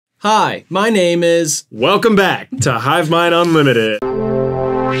Hi, my name is... Welcome back to HIVEMIND Unlimited.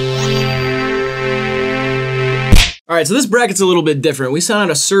 All right, so this bracket's a little bit different. We sent out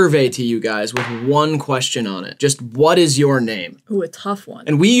a survey to you guys with one question on it. Just, what is your name? Ooh, a tough one.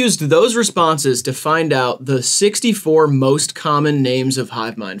 And we used those responses to find out the 64 most common names of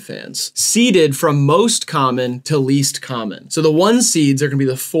HIVEMIND fans, seeded from most common to least common. So the 1 seeds are gonna be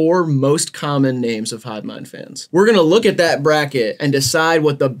the 4 most common names of HIVEMIND fans. We're gonna look at that bracket and decide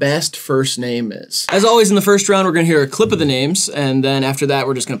what the best first name is. As always, in the first round, we're gonna hear a clip of the names, and then after that,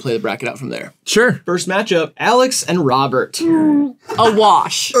 we're just gonna play the bracket out from there. Sure. First matchup, Alex and Robert. A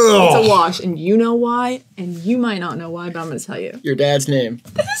wash. It's a wash, and you know why, and you might not know why, but I'm gonna tell you. Your dad's name.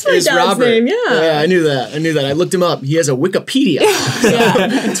 That's my dad's name, yeah. Yeah, I knew that. I looked him up. He has a Wikipedia.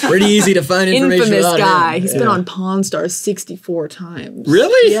 Yeah. It's pretty easy to find information Infamous about guy. him. He's been on Pawn Stars 64 times.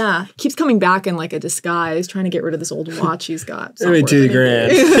 Really? Yeah. Keeps coming back in like a disguise, trying to get rid of this old watch he's got. Give me $2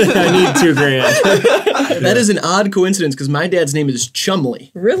 grand. I need $2 grand. That is an odd coincidence because my dad's name is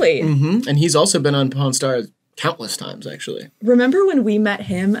Chumley. Really? Mm-hmm. And he's also been on Pawn Stars countless times, actually. Remember when we met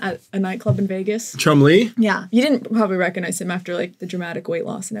him at a nightclub in Vegas? Chumley? Yeah. You didn't probably recognize him after like the dramatic weight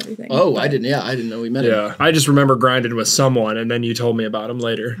loss and everything. Oh, I didn't. Yeah, I didn't know we met him. Yeah. I just remember grinding with someone, and then you told me about him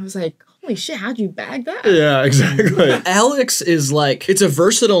later. I was like, holy shit, how'd you bag that? Yeah, exactly. Alex is like, it's a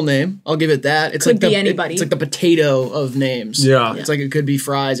versatile name. I'll give it that. It's Could like be anybody. It's like the potato of names. Yeah. It's like it could be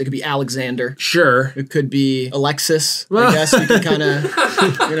Fries. It could be Alexander. Sure. It could be Alexis. I guess you could kind of,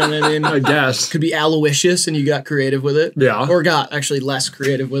 you know what I mean? I guess. Could be Aloysius and you got creative with it. Yeah. Or got actually less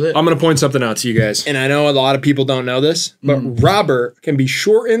creative with it. I'm going to point something out to you guys. And I know a lot of people don't know this, but Robert can be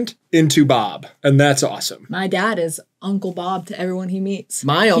shortened into Bob. And that's awesome. My dad is Uncle Bob to everyone he meets.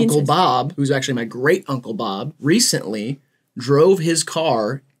 My Uncle Bob, who's actually my great Uncle Bob, recently drove his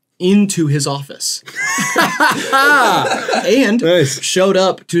car into his office. And Nice. showed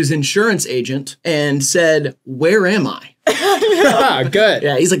up to his insurance agent and said, "Where am I?" Good.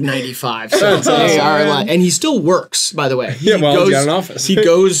 Yeah, he's like 95. So That's they awesome. are like, and he still works, by the way. Yeah, well, he's got an office. He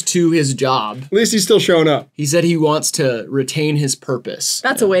goes to his job. At least he's still showing up. He said he wants to retain his purpose.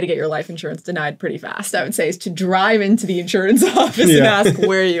 That's a way to get your life insurance denied pretty fast, I would say, is to drive into the insurance office and ask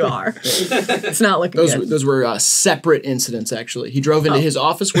where you are. It's not looking good. Those were separate incidents, actually. He drove into his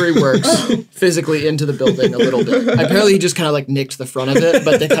office where he works, physically into the building a little bit. Apparently, he just kind of like nicked the front of it,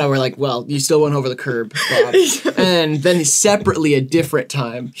 but they kind of were like, well, you still went over the curb, Bob. And then separately, a different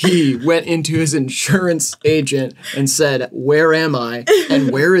time, he went into his insurance agent and said, "Where am I?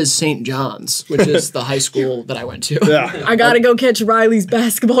 And where is St. John's?" Which is the high school that I went to. Yeah. I gotta go catch Riley's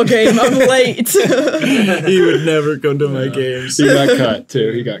basketball game. I'm late. He would never come to my games. He got cut,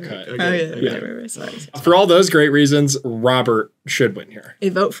 too. He got cut. Oh, yeah. Right. Sorry. For all those great reasons, Robert should win here. A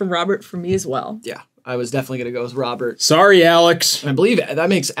vote for Robert for me as well. Yeah, I was definitely going to go with Robert. Sorry, Alex. And I believe that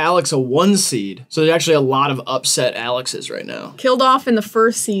makes Alex a 1 seed. So there's actually a lot of upset Alexes right now. Killed off in the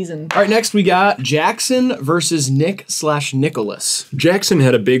first season. All right, next we got Jackson versus Nick/Nicholas. Jackson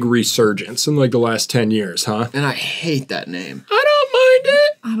had a big resurgence in like the last 10 years, huh? And I hate that name. I don't mind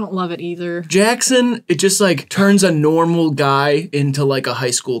it. I don't love it either. Jackson, it just like turns a normal guy into like a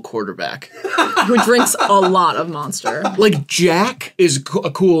high school quarterback. Who drinks a lot of Monster. Like Jack is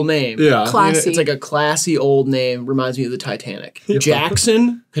a cool name. Yeah. Classy. It's like a classy old name. Reminds me of the Titanic.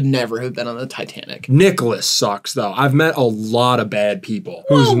 Jackson could never have been on the Titanic. Nicholas sucks, though. I've met a lot of bad people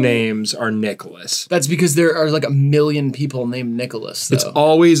whose names are Nicholas. That's because there are like a million people named Nicholas, though. It's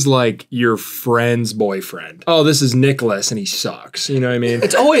always like your friend's boyfriend. Oh, this is Nicholas and he sucks. You know what I mean?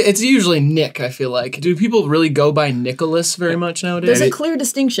 It's usually Nick, I feel like. Do people really go by Nicholas very much nowadays? There's a clear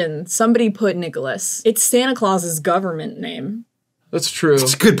distinction. Somebody put Nicholas. It's Santa Claus's government name. That's true.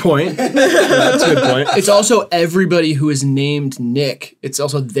 That's a good point. That's a good point. It's also everybody who is named Nick. It's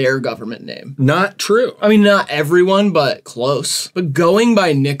also their government name. Not true. I mean, not everyone, but close. But going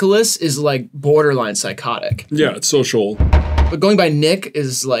by Nicholas is like borderline psychotic. Yeah, it's social. But going by Nick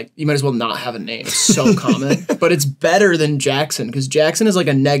is like, you might as well not have a name. It's so common. But it's better than Jackson, because Jackson is like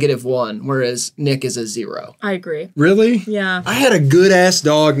a -1, whereas Nick is a 0. I agree. Really? Yeah. I had a good-ass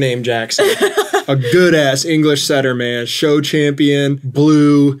dog named Jackson. A good-ass English setter, man. Show champion,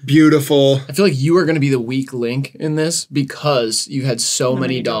 blue, beautiful. I feel like you are going to be the weak link in this because you had so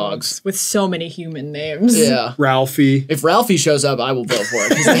many dogs. With so many human names. Yeah. Ralphie. If Ralphie shows up, I will vote for it.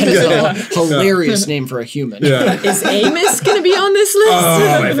 Because that is a hilarious name for a human. Yeah. Is Amos going to be on this list?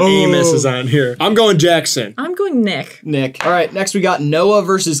 Oh, if Amos is on here. I'm going Jackson. I'm going Nick. Nick. All right, next we got Noah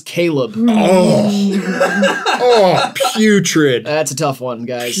versus Caleb. Oh, putrid. That's a tough one,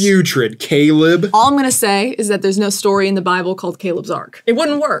 guys. Putrid. Caleb. Caleb. All I'm going to say is that there's no story in the Bible called Caleb's Ark. It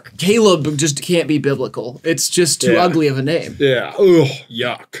wouldn't work. Caleb just can't be biblical. It's just too ugly of a name. Yeah. Ugh,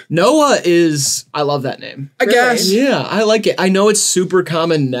 yuck. Noah is, I love that name. I guess. Yeah, I like it. I know it's super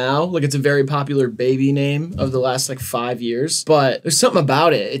common now. Like, it's a very popular baby name of the last, like, 5 years. But there's something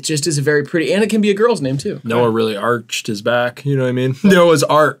about it. It just is a very pretty, and it can be a girl's name, too. Noah really arched his back. You know what I mean? Noah's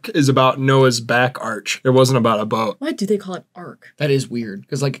Ark is about Noah's back arch. It wasn't about a boat. Why do they call it Ark? That is weird.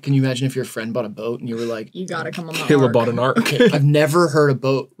 Because, like, can you imagine if your friend bought a boat and you were like, You gotta come on my Caleb Ark. bought an Ark. I've never heard a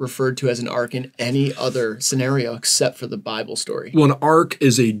boat referred to as an ark in any other scenario except for the Bible story. Well, an ark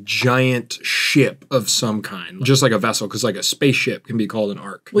is a giant ship of some kind, just like a vessel, because like a spaceship can be called an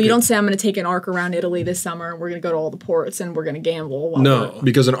ark. Well, you don't say I'm going to take an Ark around Italy this summer and we're going to go to all the ports and we're going to gamble. While No,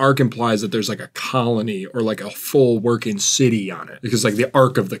 because an ark implies that there's like a colony or like a full working city on it. Because like the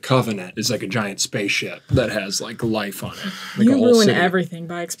Ark of the Covenant is like a giant spaceship that has like life on it. Like You a whole ruin city. everything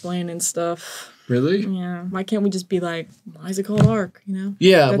by explaining stuff. Really? Yeah. Why can't we just be like, why is it called Ark? You know?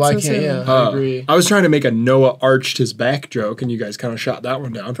 Yeah, That's why so can't, silly. I agree. I was trying to make a Noah arched his back joke, and you guys kind of shot that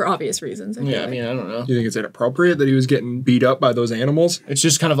one down. For obvious reasons. I feel Yeah, I like. mean, I don't know. You think it's inappropriate that he was getting beat up by those animals? It's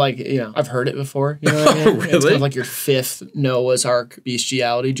just kind of like, I've heard it before. You know what I mean? It's kind Really? of like your fifth Noah's Ark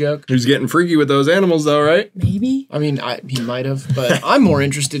bestiality joke. He was getting freaky with those animals, though, right? Maybe. I mean, he might have, but I'm more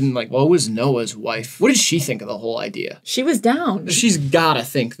interested in, like, what was Noah's wife? What did she think of the whole idea? She was down. She's gotta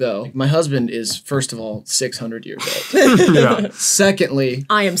think, though. My husband is, first of all, 600 years old. Yeah. Secondly,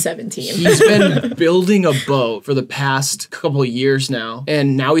 I am 17. he's been building a boat for the past couple of years now,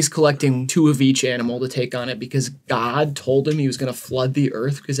 and now he's collecting 2 of each animal to take on it because God told him he was going to flood the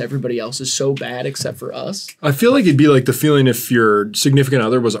earth because everybody else is so bad except for us. I feel like it'd be like the feeling if your significant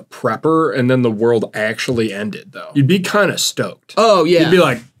other was a prepper and then the world actually ended, though. You'd be kind of stoked. Oh, yeah. You'd be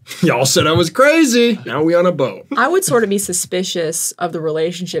like, y'all said I was crazy. Now we on a boat. I would sort of be suspicious of the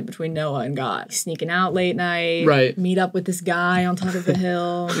relationship between Noah and God. Sneaking out late night, Right. meet up with this guy on top of the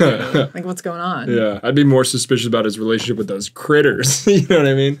hill. Like, what's going on? Yeah, I'd be more suspicious about his relationship with those critters. You know what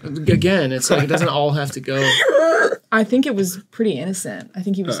I mean? Again, it's like it doesn't all have to go. I think it was pretty innocent. I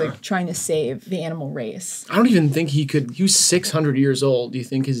think he was like trying to save the animal race. I don't even think he could. He was 600 years old. Do you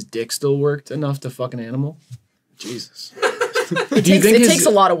think his dick still worked enough to fuck an animal? Jesus. It takes a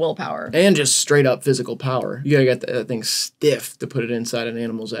lot of willpower. And just straight up physical power. You gotta get that thing stiff to put it inside an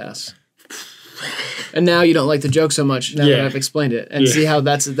animal's ass. And now you don't like the joke so much now that I've explained it. And see how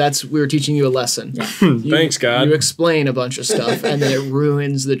that's we were teaching you a lesson. Yeah. Thanks, God. You explain a bunch of stuff and then it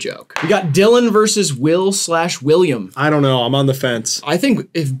ruins the joke. We got Dylan versus Will/William. I don't know. I'm on the fence. I think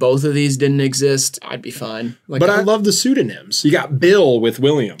if both of these didn't exist, I'd be fine. Like, But I love the pseudonyms. You got Bill with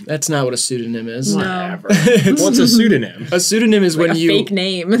William. that's not what a pseudonym is. No. What's a pseudonym? A pseudonym is Like when a you fake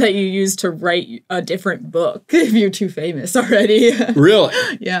name that you use to write a different book if you're too famous already. Really?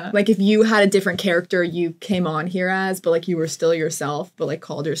 Yeah. Like if you had a different character you came on here as, but like you were still yourself, but like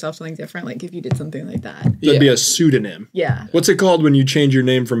called yourself something different. Like if you did something like that. That'd be a pseudonym. Yeah. What's it called when you change your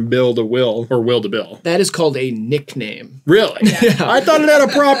name from Bill to Will or Will to Bill? that is called a nickname. Really? I thought it had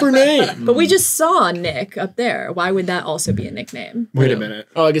a proper name. But we just saw Nick up there. Why would that also be a nickname? Wait a minute.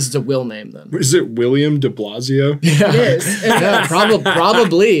 Oh, I guess it's a Will name then. Is it William de Blasio? It is. Yeah,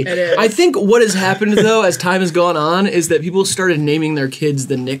 probably. It is. I think what has happened though, as time has gone on, is that people started naming their kids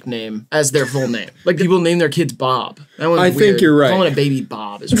the nickname as their full name. Like people name their kids Bob. That one's I think weird. you're right. Calling a baby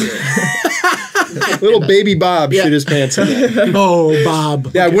Bob is weird. Little baby Bob shit his pants again. Oh,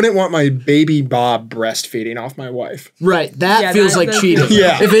 Bob. Yeah, I wouldn't want my baby Bob breastfeeding off my wife. Right. That Yeah, feels that- like that cheating. feels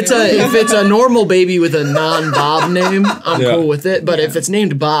like- If it's a normal baby with a non-Bob name, I'm cool with it. But if it's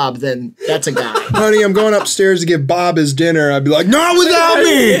named Bob, then that's a guy. Honey, I'm going upstairs to give Bob his dinner. I'd be like, not without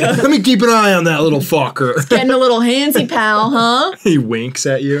me. Let me keep an eye on that little fucker. Getting a little handsy, pal, huh? He winks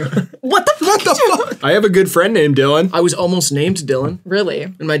at you. What the fuck? I have a good friend named Dylan. I was almost named Dylan. Really?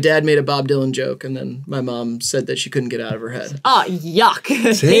 And my dad made a Bob Dylan joke, and then my mom said that she couldn't get out of her head. Oh, yuck.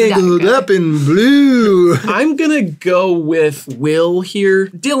 Tangled up in blue. I'm gonna go with Will here.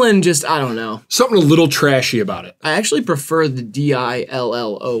 Dylan just, I don't know. Something a little trashy about it. I actually prefer the Dillon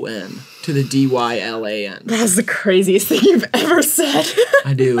to the Dylan. That's the craziest thing you've ever said.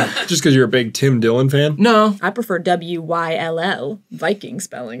 I do. Just because you're a big Tim Dillon fan? No. I prefer Wyll, Viking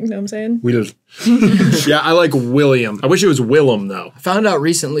spelling. Know what I'm saying? We did. Yeah, I like William. I wish it was Willem, though. I found out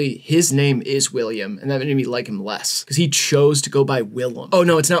recently his name is William, and that made me like him less. Because he chose to go by Willem. Oh,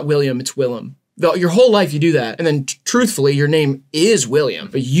 no, it's not William, it's Willem. Your whole life you do that, and then truthfully, your name is William,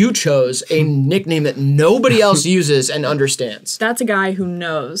 but you chose a nickname that nobody else uses and understands. That's a guy who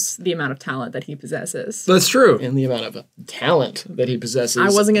knows the amount of talent that he possesses. That's true. And the amount of talent that he possesses. I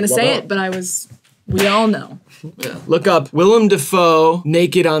wasn't going to say it, but I was We all know. Yeah. Look up Willem Dafoe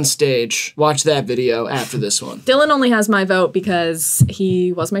naked on stage. Watch that video after this one. Dylan only has my vote because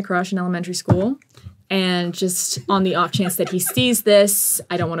he was my crush in elementary school. And just on the off chance that he sees this,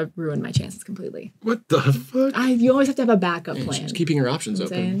 I don't want to ruin my chances completely. What the fuck? You always have to have a backup plan. Just keeping your options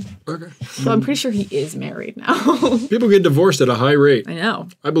open. Okay. So I'm pretty sure he is married now. People get divorced at a high rate. I know.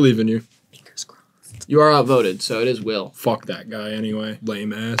 I believe in you. Fingers crossed. You are outvoted, so it is Will. Fuck that guy anyway.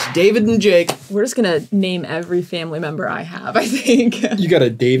 Lame ass. David and Jake. We're just going to name every family member I have, I think. You got a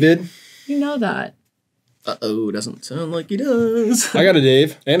David? You know that. Uh-oh, doesn't sound like he does. I got a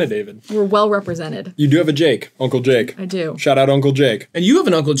Dave and a David. We're well represented. You do have a Jake, Uncle Jake. I do. Shout out Uncle Jake. And you have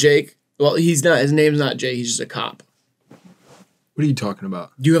an Uncle Jake. Well, he's not. His name's not Jake. He's just a cop. What are you talking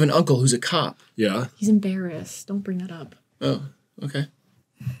about? You have an uncle who's a cop. Yeah. He's embarrassed. Don't bring that up. Oh, okay.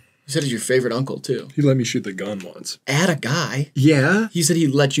 You said he's your favorite uncle, too. He let me shoot the gun once. At a guy. Yeah? He said he'd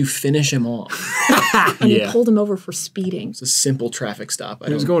let you finish him off. And he pulled him over for speeding. It's a simple traffic stop.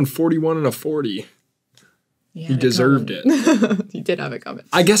 He was going 41 and a 40. He deserved it. He did have it coming.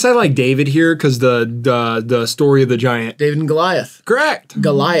 I guess I like David here because the story of the giant. David and Goliath. Correct.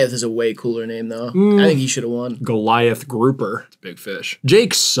 Goliath is a way cooler name, though. I think he should have won. Goliath Grouper. It's a big fish.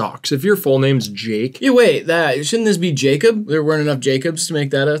 Jake sucks. If your full name's Jake. Yeah, wait, shouldn't this be Jacob? There weren't enough Jacobs to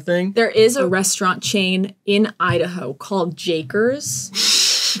make that a thing? There is a restaurant chain in Idaho called Jakers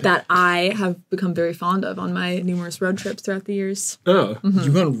that I have become very fond of on my numerous road trips throughout the years. Oh.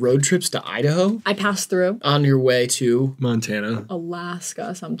 You go on road trips to Idaho? I pass through On your way to Montana.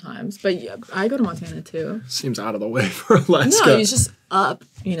 Alaska sometimes, but yeah, I go to Montana too. Seems out of the way for Alaska. No, it's just up,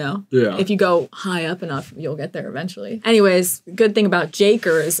 you know? Yeah. If you go high up enough, you'll get there eventually. Anyways, good thing about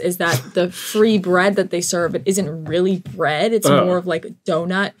Jakers is that the free bread that they serve, it isn't really bread. It's more of like a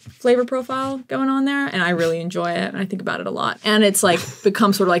donut flavor profile going on there. And I really enjoy it. And I think about it a lot. And it's like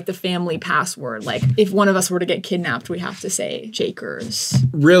become sort of like the family password. Like if one of us were to get kidnapped, we have to say Jakers.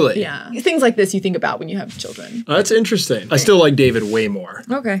 Really? Yeah. Things like this you think about when you have children. That's interesting. I still like David way more.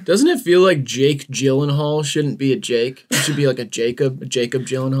 Okay. Doesn't it feel like Jake Gyllenhaal shouldn't be a Jake? It should be like a Jacob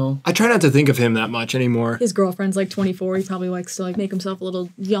Gyllenhaal. I try not to think of him that much anymore. His girlfriend's like 24. He probably likes to like make himself a little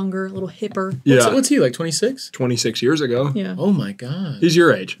younger, a little hipper. Yeah. What's he, like 26? 26 years ago. Yeah. Oh my God. He's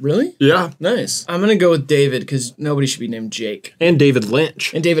your age. Really? Yeah. Nice. I'm going to go with David because nobody should be named Jake. And David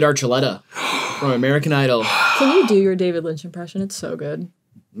Lynch. And David Archuleta from American Idol. Can you do your David Lynch impression? It's so good.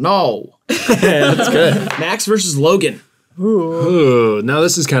 No. That's good. Max versus Logan. Ooh, now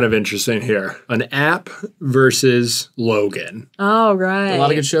this is kind of interesting here. An app versus Logan. Oh, right. A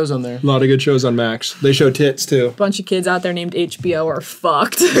lot of good shows on there. A lot of good shows on Max. They show tits too. Bunch of kids out there named HBO are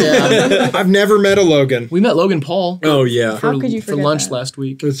fucked. Yeah. I've never met a Logan. We met Logan Paul. Oh yeah. How could you for forget lunch that? last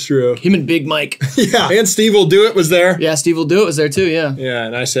week. That's true. Him and Big Mike. Yeah. And Steve Will Do It was there. Yeah, Steve Will Do It was there too, yeah. Yeah,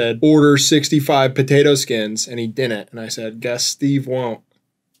 and I said, order 65 potato skins, and he didn't. And I said, guess Steve won't.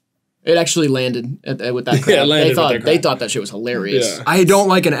 It actually landed with that crowd. Yeah, it landed with that crowd. They thought that shit was hilarious. Yeah. I don't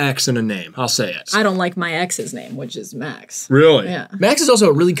like an X in a name. I'll say it. I don't like my ex's name, which is Max. Really? Yeah. Max is also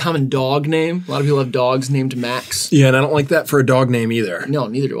a really common dog name. A lot of people have dogs named Max. Yeah, and I don't like that for a dog name either. No,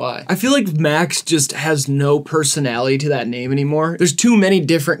 neither do I. I feel like Max just has no personality to that name anymore. There's too many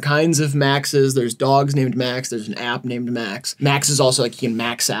different kinds of Maxes. There's dogs named Max. There's an app named Max. Max is also like you can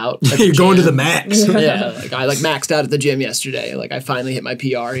max out. at the You're going to gym. the max. Yeah, like I maxed out at the gym yesterday. Like I finally hit my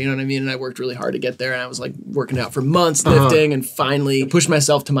PR, you know what I mean? And I worked really hard to get there, and I was like working out for months, lifting, and finally pushed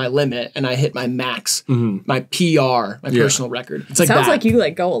myself to my limit, and I hit my max, my PR, my personal record. It's like Sounds that. like you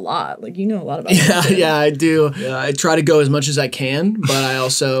like go a lot. Like you know a lot about Yeah, this. yeah, I do. Yeah, I try to go as much as I can, but I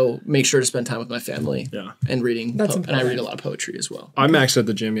also make sure to spend time with my family. Yeah. And reading. That's and I important. read a lot of poetry as well. I maxed at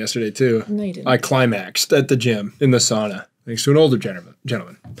the gym yesterday too. No, you didn't. I climaxed at the gym in the sauna, thanks to an older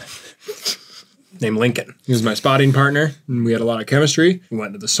gentleman. Named Lincoln. He was my spotting partner, and we had a lot of chemistry. We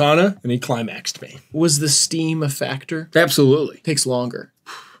went to the sauna, and he climaxed me. Was the steam a factor? Absolutely. Takes longer.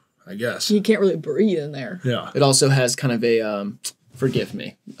 I guess. You can't really breathe in there. Yeah. It also has kind of a, forgive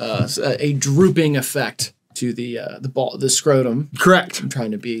me, a drooping effect to the scrotum. Correct. I'm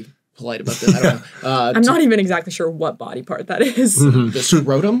trying to be polite about that. I don't know. I'm not even exactly sure what body part that is. The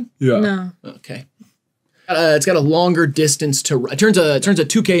scrotum? Yeah. No. Okay. It's got a longer distance to it turns a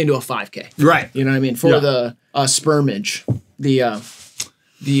 2K into a 5K. Right. You know what I mean? For the spermage, the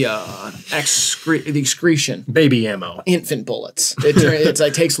excretion, Baby ammo. infant bullets. It's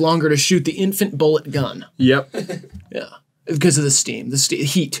like takes longer to shoot the infant bullet gun. Yep. Yeah. Because of the steam,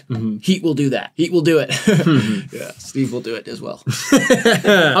 heat. Heat will do that. Heat will do it. Yeah, Steve will do it as well.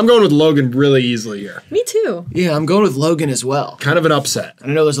 I'm going with Logan really easily here. Me too. Yeah, I'm going with Logan as well. Kind of an upset. I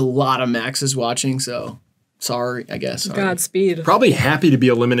know there's a lot of Maxes watching, so Sorry, I guess. Sorry. Godspeed. Probably happy to be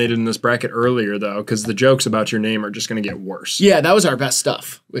eliminated in this bracket earlier, though, because the jokes about your name are just going to get worse. Yeah, that was our best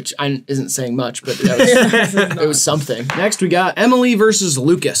stuff, which isn't saying much, but that was, it was something. Next, we got Emily versus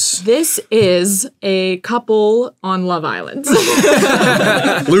Lucas. This is a couple on Love Island.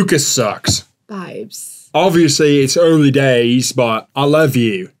 Lucas sucks. Vibes. Obviously, it's early days, but I love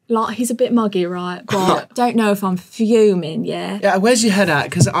you. Like, he's a bit muggy, right? But don't know if I'm fuming, yeah? Yeah, where's your head at?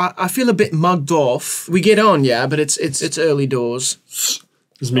 Because I feel a bit mugged off. We get on, yeah, but it's early doors.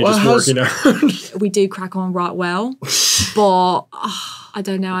 It's me just working out. We do crack on right well, but I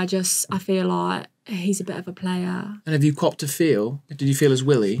don't know. I feel like he's a bit of a player. And have you copped a feel? Did you feel as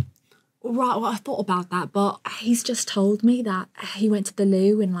Willy? Right, well, I thought about that, but he's just told me that he went to the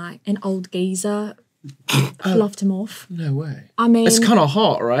loo and like an old geezer fluffed him off. No way. I mean, it's kind of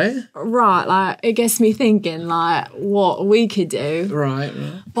hot, right? Right, like it gets me thinking like what we could do. Right.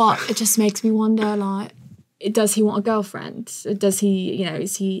 Yeah. But it just makes me wonder like, does he want a girlfriend? Does he, you know,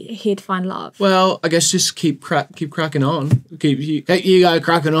 is he here to find love? Well, I guess just keep cracking on. You gotta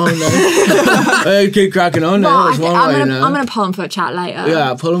cracking on then. Keep cracking on then. Well, That's one way, you know. I'm gonna pull him for a chat later.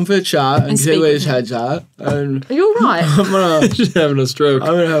 Yeah, pull him for a chat and see where his head's at. And Are you alright? Just having a stroke. I'm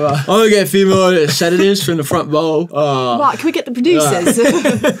gonna get female sedatives from the front bowl. Right, can we get the producers?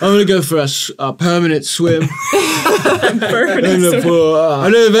 I'm gonna go for a permanent swim. In the pool.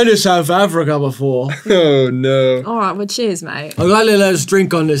 I've never been to South Africa before. Oh, no. Alright, well cheers, mate. I'm glad they let us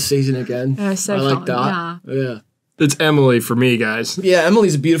drink on this season again. So I like fun, that. Yeah. It's Emily for me, guys. Yeah,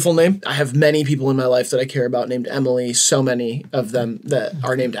 Emily's a beautiful name. I have many people in my life that I care about named Emily. So many of them that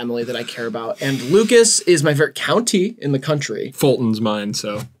are named Emily that I care about. And Lucas is my favorite county in the country. Fulton's mine,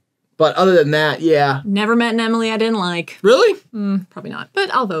 so. But other than that, yeah. Never met an Emily I didn't like. Really? Probably not,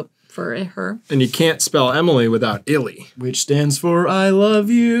 but I'll vote for her. And you can't spell Emily without Illy. Which stands for I love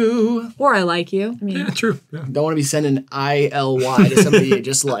you. Or I like you. I mean, Yeah, true. Yeah. Don't want to be sending ILY to somebody you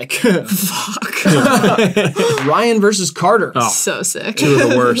just like. fuck. Ryan versus Carter. Oh. So sick. Two of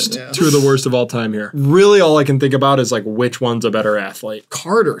the worst. Yeah. Two of the worst of all time here. Really, all I can think about is like which one's a better athlete.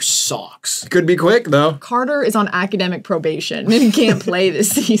 Carter sucks. Could be quick though. Carter is on academic probation and he can't play this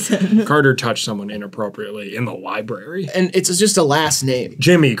season. Carter touched someone inappropriately in the library. And it's just a last name.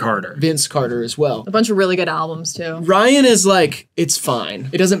 Jimmy Carter. Vince Carter as well. A bunch of really good albums too. Ryan is like, it's fine.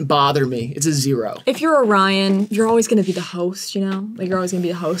 It doesn't bother me. It's a 0. If you're a Ryan, you're always going to be the host, you know? Like, you're always going to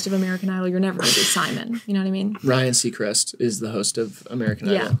be the host of American Idol. You're never going to be Simon. You know what I mean? Ryan Seacrest is the host of American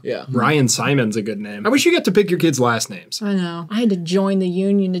Idol. Yeah. Ryan Simon's a good name. I wish you got to pick your kids' last names. I know. I had to join the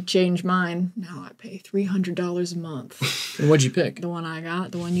union to change mine. Now I pay $300 a month. And what'd you pick? The one I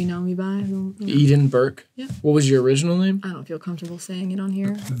got, the one you know me by. Eden Burke? Yeah. What was your original name? I don't feel comfortable saying it on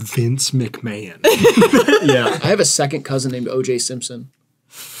here. Vince McMahon. Yeah. I have a second cousin named O.J. Simpson.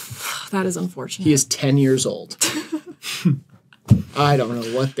 That is unfortunate. He is 10 years old. I don't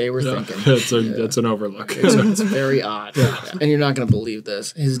know what they were thinking. That's an overlook. It's very odd. Yeah. And you're not going to believe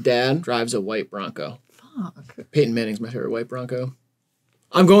this. His dad drives a white Bronco. Fuck. Peyton Manning's my favorite white Bronco.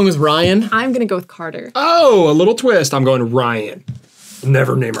 I'm going with Ryan. I'm going to go with Carter. Oh, a little twist. I'm going Ryan.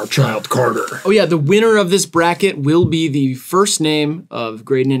 Never name our child Carter. Oh yeah, the winner of this bracket will be the first name of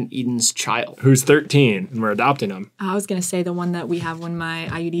Graydon and Eden's child. Who's 13, and we're adopting him. I was going to say the one that we have when my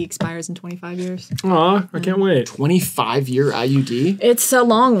IUD expires in 25 years. Aw, I can't wait. 25-year IUD? It's a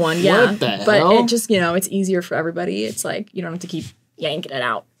long one, yeah. What the hell? But it just, it's easier for everybody. It's like, you don't have to keep yanking it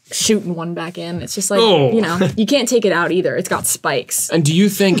out, shooting one back in. It's just like, you can't take it out either. It's got spikes. And do you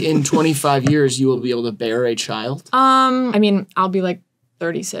think in 25 years you will be able to bear a child? I mean, I'll be like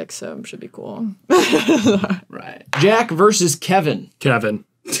 36, so it should be cool. Right. Jack versus Kevin. Kevin.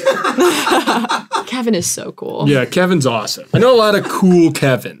 Kevin is so cool. Yeah, Kevin's awesome. I know a lot of cool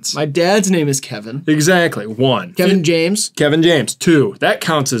Kevins. My dad's name is Kevin. Exactly. 1. Kevin James. Kevin James. 2. That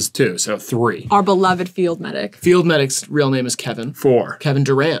counts as 2, so 3. Our beloved field medic. Field medic's real name is Kevin. 4. Kevin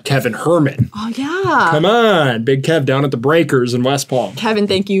Durant. Kevin Herman. Oh, yeah. Come on, Big Kev down at the Breakers in West Palm. Kevin,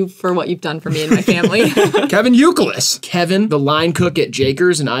 thank you for what you've done for me and my family. Kevin Euclid. Kevin, the line cook at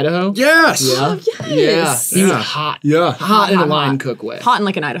Jakers in Idaho. Yes. Yeah. Oh, yes. Yeah. He was Yeah. hot. Yeah. Hot in a line cook way. Hot in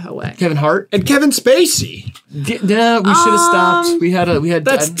like an Idaho way. Kevin Hart. And Kevin Spacey. Yeah, we should have stopped. We had.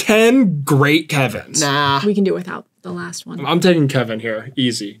 That's 10 great Kevins. Nah. We can do without the last one. I'm taking Kevin here.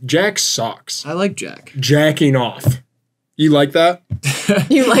 Easy. Jack sucks. I like Jack. Jacking off. You like that?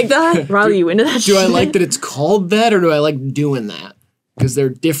 You like that? Riley, you into that Do I shit? like that it's called that, or do I like doing that? Because they're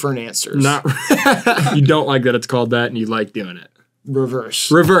different answers. Not. You don't like that it's called that, and you like doing it.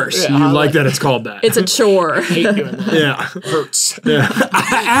 Reverse. Reverse. Yeah, You I like that it's called that. It's a chore. Hate doing that. Yeah. Hurts.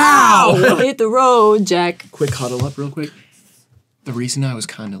 Ow! Hit the road, Jack. Quick huddle up real quick. The reason I was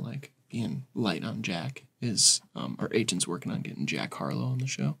kind of like being light on Jack is our agent's working on getting Jack Harlow on the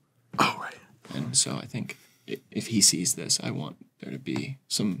show. Oh, right. And so I think if he sees this, I want there to be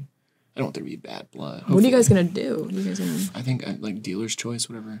some. I don't want there to be bad blood. What are you guys gonna do? What are you guys gonna? I think like dealer's choice,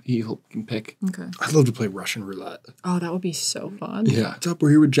 whatever he can pick. Okay. I'd love to play Russian roulette. Oh, that would be so fun. Yeah. What's up? We're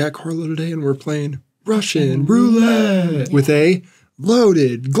here with Jack Harlow today, and we're playing Russian roulette with a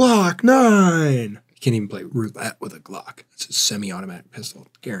loaded Glock 9. You can't even play roulette with a Glock. It's a semi-automatic pistol,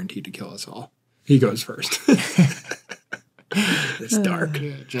 guaranteed to kill us all. He goes first. It's dark.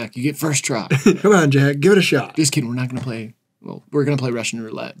 Yeah, Jack, you get first try. Come on, Jack. Give it a shot. Just kidding. We're not gonna play. Well, we're going to play Russian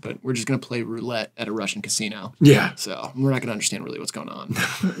roulette, but we're just going to play roulette at a Russian casino. Yeah. So we're not going to understand really what's going on.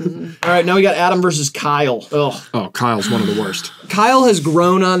 All right, now we got Adam versus Kyle. Ugh. Oh, Kyle's one of the worst. Kyle has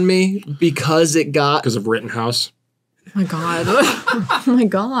grown on me because it got Because of Rittenhouse. Oh my god. Oh my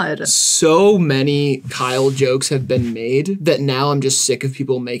god. so many Kyle jokes have been made that now I'm just sick of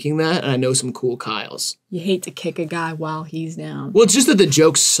people making that, and I know some cool Kyles. You hate to kick a guy while he's down. Well, it's just that the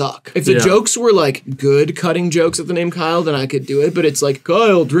jokes suck. If the jokes were like good cutting jokes at the name Kyle, then I could do it. But it's like,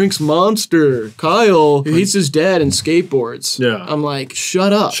 Kyle drinks Monster. Kyle hates his dad and skateboards. Yeah. I'm like,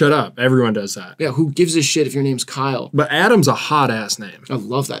 shut up. Shut up. Everyone does that. Yeah, who gives a shit if your name's Kyle? But Adam's a hot-ass name. I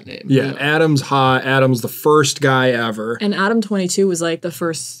love that name. Yeah, Adam's hot. Adam's the first guy ever. And Adam 22 was like the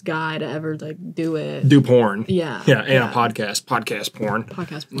first guy to ever like do it. Do porn. Yeah. Yeah, and a podcast porn.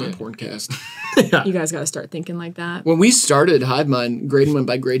 Podcast. Yeah, porncast. You guys got to start thinking like that. When we started HIVEMIND, Graydon went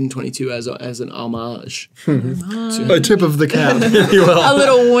by Graydon22 as an homage. A tip of the cap, if you will. A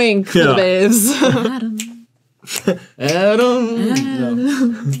little wink for the babes. Adam.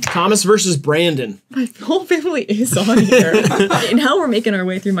 No. Thomas versus Brandon. My whole family is on here. Now we're making our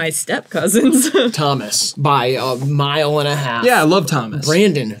way through my step cousins. Thomas by a mile and a half. Yeah, I love Thomas.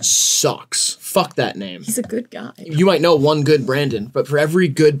 Brandon sucks. Fuck that name. He's a good guy. You might know one good Brandon, but for every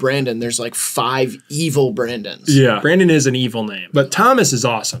good Brandon, there's like 5 evil Brandons. Yeah, Brandon is an evil name. But Thomas is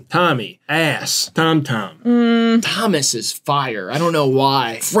awesome. Tommy, ass, Tom. Thomas is fire. I don't know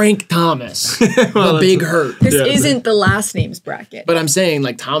why. Frank Thomas. The Big Hurt. This isn't the last names bracket. But I'm saying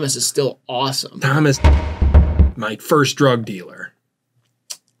like Thomas is still awesome. Thomas, my first drug dealer.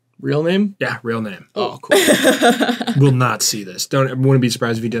 Real name? Yeah, real name. Oh, cool. Will not see this. Wouldn't be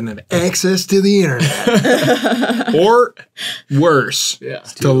surprised if he didn't have access to the internet. Or worse,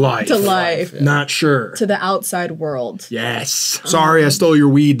 to life. To life. Yeah. Not sure. To the outside world. Yes. Sorry, I stole your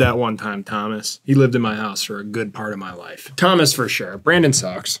weed that one time, Thomas. He lived in my house for a good part of my life. Thomas for sure. Brandon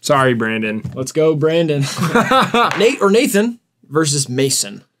sucks. Sorry, Brandon. Let's go, Brandon. Nate or Nathan versus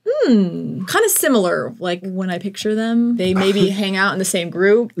Mason. Kind of similar. Like when I picture them, they maybe hang out in the same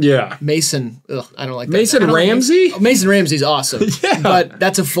group. Yeah. Mason. Ugh, I don't like that. Mason Ramsey? Mason Ramsey's awesome. But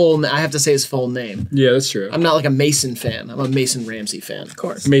that's a full. I have to say his full name. Yeah, that's true. I'm not like a Mason fan. I'm a Mason Ramsey fan. Of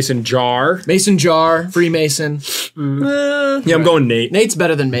course. Mason Jar. Mason Jar, Freemason. Yeah, I'm going Nate. Nate's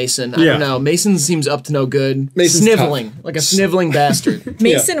better than Mason. I don't know. Mason seems up to no good. Mason's sniveling. Like a sniveling bastard.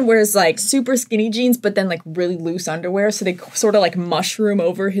 Mason wears like super skinny jeans, but then like really loose underwear, so they sort of like mushroom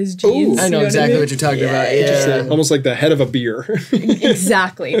over his jeans. I know exactly what you're talking about. Yeah. Almost like the head of a beer.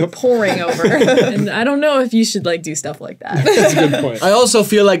 Exactly. Pouring over. And I don't know if you should like do stuff like that. That's a good point. I also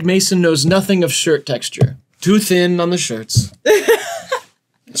feel like Mason knows nothing of shirt texture. Too thin on the shirts.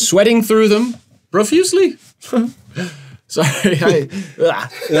 Sweating through them profusely. Sorry. It's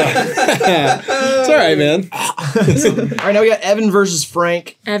all right, man. All right, now we got Evan versus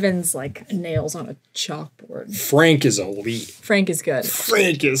Frank. Evan's like nails on a chalkboard. Frank is elite. Frank is good.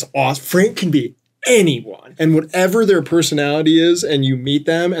 Frank is awesome. Frank can be anyone. And whatever their personality is, and you meet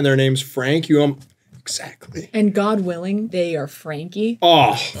them and their name's Frank, exactly. And God willing, they are Frankie.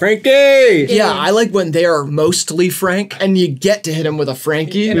 Oh, Frankie! Yeah, I like when they are mostly Frank and you get to hit him with a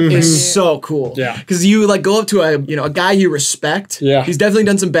Frankie. It's so cool. Yeah. Because you like go up to a guy you respect. Yeah. He's definitely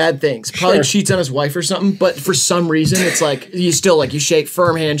done some bad things. Probably cheats on his wife or something, but for some reason it's like you still like you shake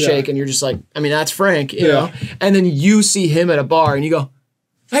firm handshake and you're just like, I mean, that's Frank, you know? And then you see him at a bar and you go,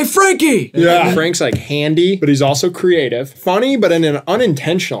 hey, Frankie! Yeah. Frank's like handy, but he's also creative. Funny, but in an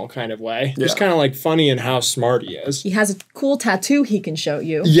unintentional kind of way. Just kind of like funny in how smart he is. He has a cool tattoo he can show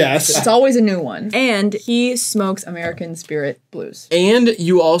you. Yes. It's always a new one. And he smokes American Spirit blues. And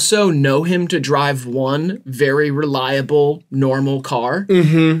you also know him to drive one very reliable, normal car.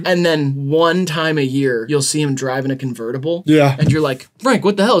 And then one time a year, you'll see him driving a convertible. Yeah. And you're like, Frank,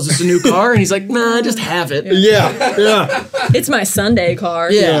 what the hell? Is this a new car? And he's like, nah, just have it. Yeah. It's my Sunday car.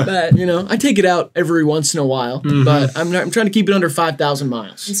 Yeah, But you know, I take it out every once in a while, but I'm trying to keep it under 5,000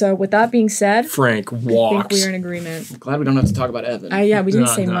 miles. so with that being said, Frank I walks. think we're in agreement. Glad we don't have to talk about Evan. Yeah, we didn't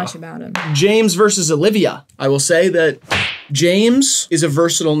No, say no. much about him. James versus Olivia. I will say that James is a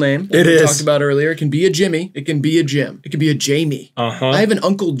versatile name. It we is. talked about earlier. It can be a Jimmy. It can be a Jim. It can be a Jamie. I have an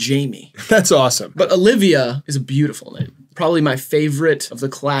Uncle Jamie. That's awesome. But Olivia is a beautiful name. Probably my favorite of the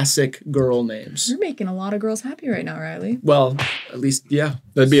classic girl names. You're making a lot of girls happy right now, Riley. Well, at least, yeah.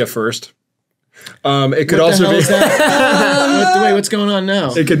 That'd be a first. It could What also the hell be. is that? Wait, what's going on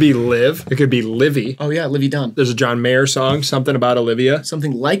now? It could be Liv. It could be Livy. Oh yeah, Livy Dunn. There's a John Mayer song, something about Olivia.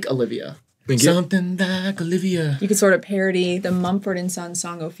 Something like Olivia. Thank you. Something like Olivia. You could sort of parody the Mumford & Sons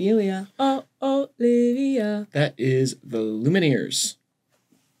song Ophelia. Oh, Olivia. That is the Lumineers.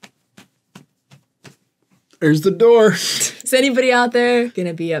 There's the door. Is anybody out there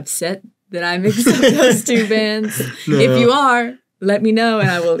gonna be upset that I mixed up those two bands? If you are, let me know and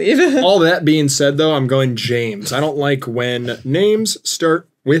I will leave. All that being said, though, I'm going James. I don't like when names start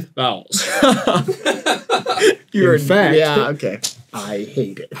with vowels. In fact, Yeah, okay. I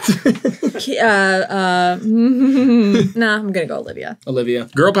hate it. Nah, I'm gonna go Olivia. Olivia.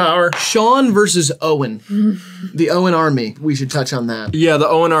 Girl power. Sean versus Owen. The Owen Army. We should touch on that. Yeah, the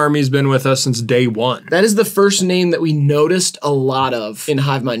Owen Army's been with us since day one. That is the first name that we noticed a lot of in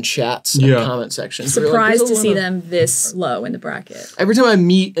HiveMind chats and comment sections. We were like, Surprised "There's to a lot see of-" them this low in the bracket. Every time I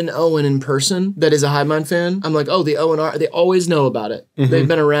meet an Owen in person that is a HiveMind fan, I'm like, oh, the Owen Army. They always know about it. They've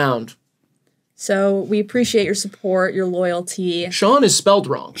been around. So we appreciate your support, your loyalty. Sean is spelled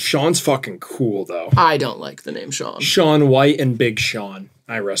wrong. Sean's fucking cool, though. I don't like the name Sean. Sean White and Big Sean.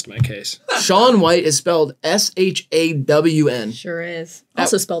 I rest my case. Sean White is spelled S-H-A-W-N. Sure is.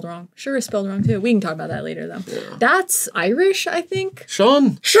 Also spelled wrong. Sure is spelled wrong too. We can talk about that later though. Yeah. That's Irish, I think.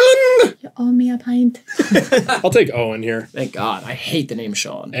 Sean. Sean! You owe me a pint. I'll take Owen here. Thank God. I hate the name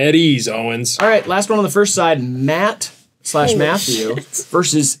Sean. At ease, Owens. All right, last one on the first side, Matt/Matthew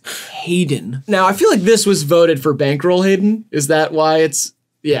versus Hayden. Now, I feel like this was voted for bankroll Hayden. Is that why it's...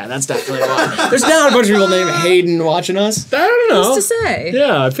 Yeah, that's definitely why. There's now a bunch of people named Hayden watching us. I don't know. Who's to say?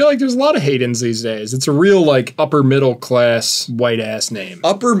 Yeah, I feel like there's a lot of Haydens these days. It's a real, like, upper middle class white ass name.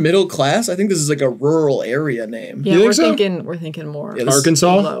 Upper middle class? I think this is like a rural area name. Yeah, You we're think so? thinking more Yeah, this-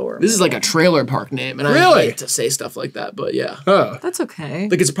 Arkansas? lower. This is like a trailer park name, and I Really? hate to say stuff like that, but yeah. Oh. That's okay.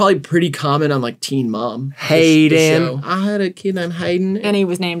 Like, it's probably pretty common on, like, Teen Mom. Hayden. The show. I had a kid named Hayden, And he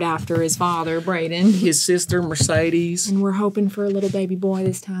was named after his father, Braden. his sister, Mercedes. And we're hoping for a little baby boy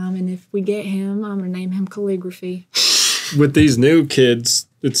this time. And if we get him, I'm gonna name him Calligraphy. With these new kids,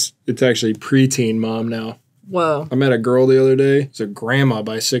 it's actually preteen mom now. Whoa. I met a girl the other day. It's a grandma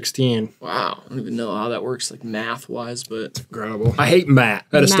by 16. Wow. I don't even know how that works, like, math-wise, but... Incredible. I hate Matt.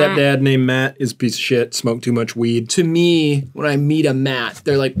 I had a Matt. stepdad named Matt. He's a piece of shit. Smoked too much weed. To me, when I meet a Matt,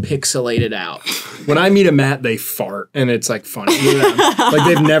 they're, like, pixelated out. When I meet a Matt, they fart, and it's like funny. Like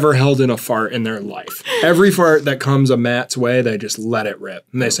they've never held in a fart in their life. Every fart that comes a Matt's way, they just let it rip,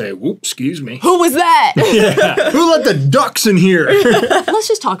 and they say, "Whoop, excuse me." Who was that? Yeah. Who let the ducks in here? Let's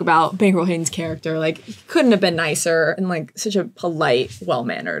just talk about Bankroll Hayden's character. Like, he couldn't have been nicer and, like, such a polite,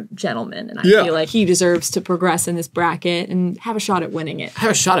 well-mannered gentleman. And I feel like he deserves to progress in this bracket and have a shot at winning it.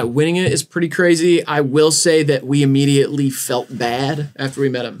 Have a shot at winning it is pretty crazy. I will say that we immediately felt bad after we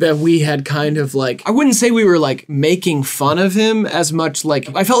met him. That we had kind of, like, I wouldn't say we were, like, making fun of him as much,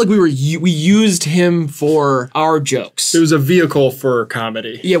 like, I felt like we used him for our jokes. It was a vehicle for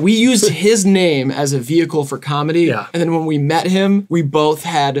comedy. Yeah, we used his name as a vehicle for comedy. Yeah. And then when we met him, we both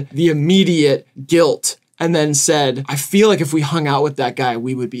had the immediate guilt and then said, I feel like if we hung out with that guy,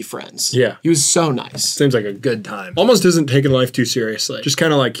 we would be friends. Yeah. He was so nice. Seems like a good time. Almost isn't taking life too seriously. Just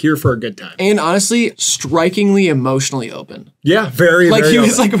kind of like here for a good time. And honestly, strikingly emotionally open. Yeah, very, Like very he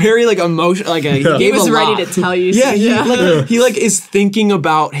was open. like very like emotional. Like he Yeah. gave He was a ready lot. to tell you. Yeah, something. he is thinking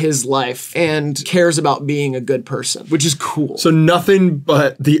about his life and cares about being a good person, which is cool. So nothing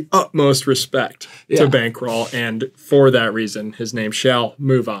but the utmost respect Yeah. to Bankroll, and for that reason, his name shall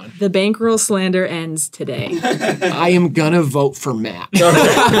move on. The bankroll slander ends today. I am gonna vote for Matt.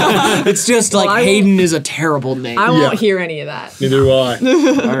 It's just like I won't- Hayden is a terrible name. I won't Yeah. hear any of that. Neither will I.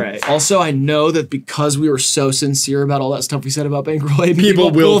 All right. Also, I know that because we were so sincere about all that stuff we said about Bankroll Hayden,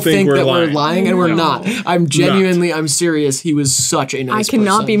 People will think we're that we're lying. lying, and we're not. I'm genuinely, I'm serious. He was such a I nice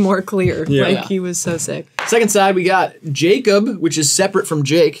cannot person. be more clear. Yeah. Like, he was so sick. Second side, we got Jacob, which is separate from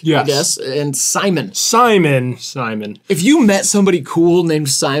Jake, I Yes. guess, and Simon. Simon. If you met somebody cool named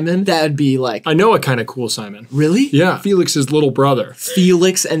Simon, that would be like, I know a kind of cool Simon. really? Yeah, Felix's little brother.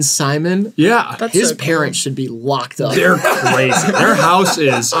 Felix and Simon? Yeah, That's His so cool. parents should be locked up. they're crazy. Their house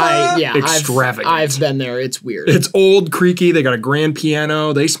is extravagant. I've been there. It's weird. It's old, creaky. They got a grand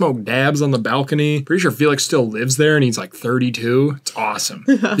piano. They smoke dabs on the balcony. Pretty sure Felix still lives there, and he's like 32. It's awesome.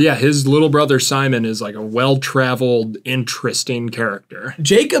 Yeah, his little brother Simon is like a well-traveled, interesting character.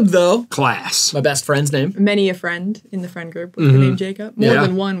 Jacob, though. Class. My best friend's name. Many a friend in the friend group with the name Jacob. More Yeah.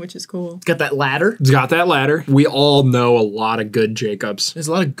 than one, which is cool. Got that ladder. It's got that ladder. We all know a lot of good Jacobs. There's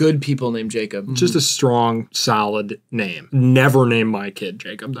a lot of good people named Jacob. Just a strong, solid name. Never name my kid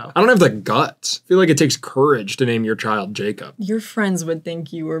Jacob, though. I don't have the guts. I feel like it takes courage to name your child Jacob. Your friends would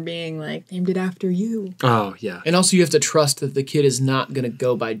think you were being like, named it after you. Oh, yeah. And also you have to trust that the kid is not going to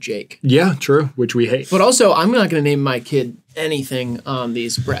go by Jake. Yeah, true, which we hate. But also, I'm not going to name my kid anything on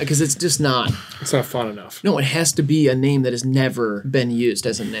these because it's just not. It's not fun enough. No, it has to be a name that has never been used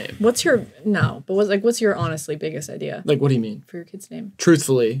as a name. What's your what's your honestly biggest idea Like, what do you mean? for your kid's name?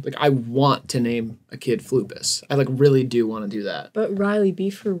 Truthfully, like I want to name a kid Flupus. I like really do want to do that. But Riley, be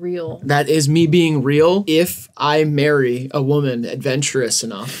for real. That is me being real. If I marry a woman adventurous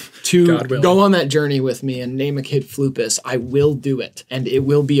enough to God will. go on that journey with me and name a kid Flupus, I will do it. And it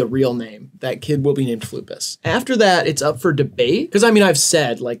will be a real name. That kid will be named Flupus. After that, it's up for debate. Because I mean, I've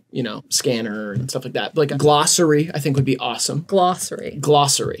said like, you know, scanner and stuff like that. But like a glossary, I think would be awesome. Glossary.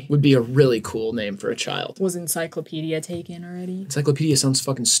 Glossary would be a really cool name for a child. Was encyclopedia taken already? Encyclopedia sounds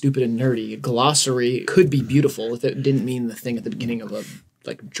fucking stupid and nerdy. Glossary could be beautiful if it didn't mean the thing at the beginning of a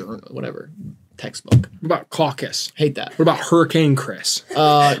like journal, whatever, textbook. What about caucus? Hate that. What about Hurricane Chris?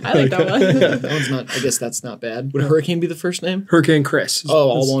 I like that one. That one's not, I guess that's not bad. Would Hurricane be the first name? Hurricane Chris. Oh,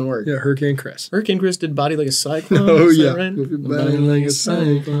 all one word. Yeah, Hurricane Chris. Hurricane Chris did Body Like a Cyclone. Oh, is that yeah. right? With your body like a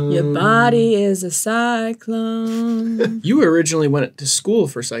cyclone. Your body is a cyclone. You originally went to school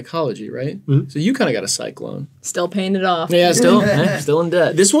for psychology, right? So you kind of got a cyclone. Still paying it off. Yeah, still in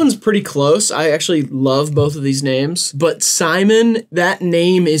debt. This one's pretty close. I actually love both of these names, but Simon, that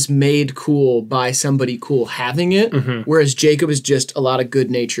name is made cool by somebody cool having it, whereas Jacob is just a lot of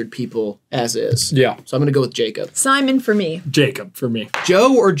good-natured people as is. Yeah. So I'm gonna go with Jacob. Simon for me. Jacob for me.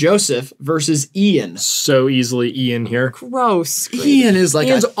 Joe or Joseph versus Ian. So easily Ian here. Gross. Ian is like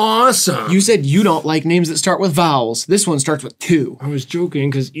Ian's awesome. you said you don't like names that start with vowels. This one starts with 2. I was joking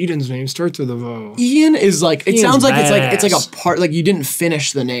because Eden's name starts with a vowel. Ian is like, it Ian's sounds like it's like badass. a part, like you didn't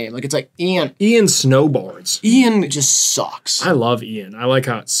finish the name. Like it's like Ian. Ian snowboards. Ian just sucks. I love Ian. I like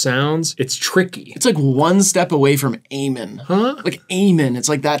how it sounds. It's tricky. It's like one step away from Eamon. Huh? Like Eamon, it's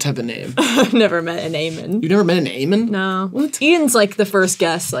like that type of name. I've never met an Eamon. You've never met an Eamon? No. What? Ian's like the first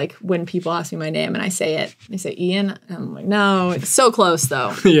guess, like when people ask me my name and I say it. They say Ian. And I'm like, no, it's so close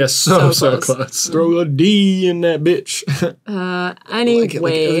though. Yeah, so So close. Throw a D in that bitch. Anyways. It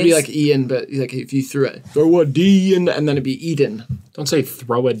would be like Ian, but like if you threw it, throw a D in, and then it'd be Eden. Don't say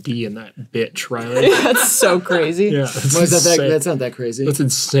throw a D in that bitch, Riley. That's so crazy. Yeah, that's Why is that insane. that's not that crazy. That's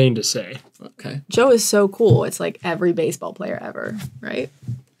insane to say. Okay. Joe is so cool. It's like every baseball player ever, right?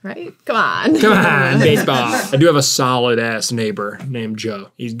 Right? Come on. Come on, baseball. I do have a solid ass neighbor named Joe.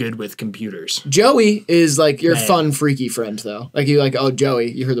 He's good with computers. Joey is like your Man. fun, freaky friend, though. Like you like, oh, Joey.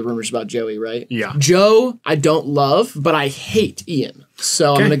 You heard the rumors about Joey, right? Yeah. Joe, I don't love, but I hate Ian.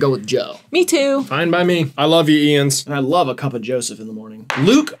 So I'm gonna go with Joe. Me too. Fine by me. I love you, Ians. And I love a cup of Joseph in the morning.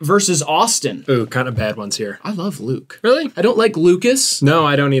 Luke versus Austin. Ooh, kind of bad ones here. I love Luke. Really? I don't like Lucas, No,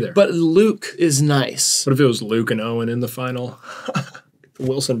 I don't either. but Luke is nice. What if it was Luke and Owen in the final? The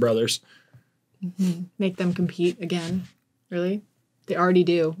Wilson brothers. Make them compete again. Really? They already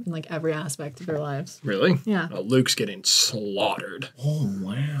do in like every aspect of their lives. Really? Yeah. Oh, Luke's getting slaughtered. Oh,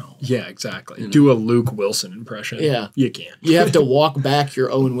 wow. Yeah, exactly. Do a Luke Wilson impression. Yeah. You can't. You have to walk back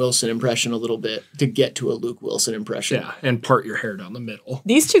your Owen Wilson impression a little bit to get to a Luke Wilson impression. Yeah, and part your hair down the middle.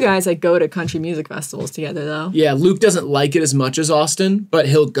 These two guys like go to country music festivals together though. Yeah, Luke doesn't like it as much as Austin, but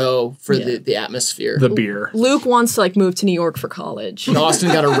he'll go for Yeah. the atmosphere. The beer. Luke wants to like move to New York for college. And Austin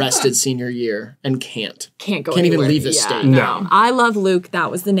got arrested senior year and can't. Can't go Can't even anywhere. leave the Yeah, state. No. I love Luke. That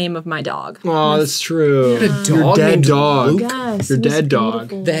was the name of my dog. Oh, that's true. You had a Your dog dead named dog. Luke? Yes. Your it was dead dog.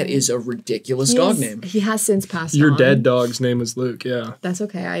 beautiful. That is a ridiculous He dog is- name. He has since passed Your on. dead dog's name is Luke, yeah. That's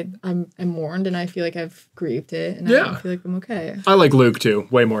okay. I'm mourned and I feel like I've grieved it and Yeah. I feel like I'm okay. I like Luke too,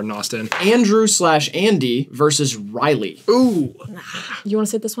 way more than Austin. Andrew/Andy versus Riley. Ooh. You want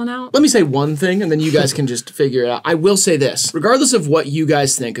to sit this one out? Let me say one thing and then you guys can just figure it out. I will say this. Regardless of what you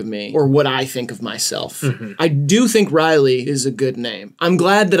guys think of me or what I think of myself, I do think Riley is a good name. I'm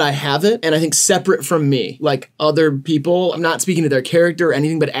glad that I have it, and I think separate from me, like other people, I'm not speaking to their character or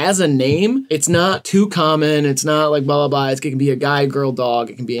anything, but as a name, it's not too common. It's not like blah, blah, blah. It can be a guy, girl, dog.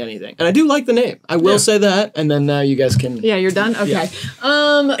 It can be anything. And I do like the name. I will say that, and then now you guys can... Yeah, you're done? Okay.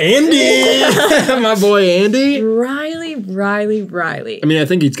 Andy! My boy Andy. Riley Riley. I mean, I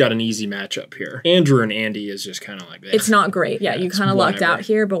think he's got an easy matchup here. Andrew and Andy is just kind of like that. It's not great. Yeah, you kind of lucked out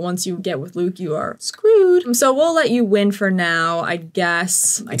here, but once you get with Luke, you are screwed. So we'll let you win for now, I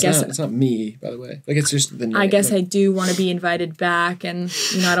guess. It's not me, by the way. Like, it's just the name. I guess I do want to be invited back, and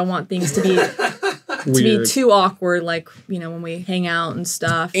I don't want things to be too awkward, like, when we hang out and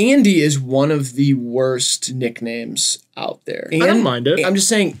stuff. Andy is one of the worst nicknames out there. I don't mind it. I'm just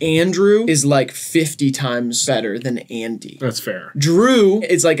saying Andrew is like 50 times better than Andy. That's fair. Drew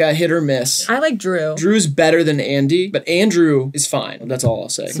is like a hit or miss. I like Drew. Drew's better than Andy, but Andrew is fine. That's all I'll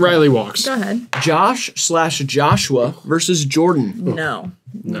say. Riley walks. Go ahead. Josh/Joshua versus Jordan. No.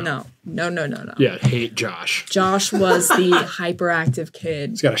 Yeah, I hate Josh. Josh was the hyperactive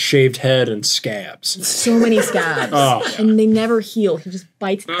kid. He's got a shaved head and scabs. So many scabs. Oh. And they never heal. He just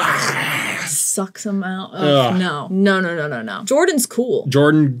bites, sucks them out. No. Jordan's cool.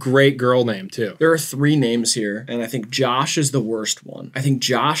 Jordan, great girl name, too. There are 3 names here, and I think Josh is the worst one. I think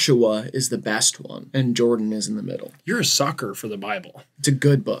Joshua is the best one, and Jordan is in the middle. You're a sucker for the Bible. It's a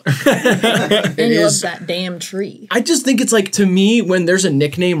good book. And you love that damn tree. I just think it's like, to me, when there's a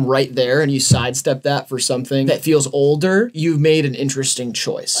nickname right there and you sidestep that for something that feels older, you've made an interesting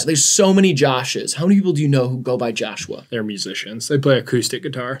choice. There's so many Joshes. How many people do you know who go by Joshua? They're musicians. They play acoustic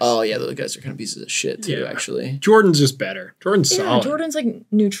guitar. Oh, yeah, those guys are kind of pieces of shit, too, actually. Jordan's just better. Jordan's solid. Jordan's like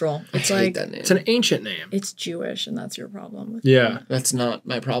neutral. It's I like hate that name. It's an ancient name. It's Jewish, and that's your problem with Yeah. That's not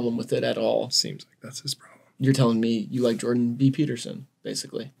my problem with it at all. Seems like that's his problem. You're telling me you like Jordan B. Peterson,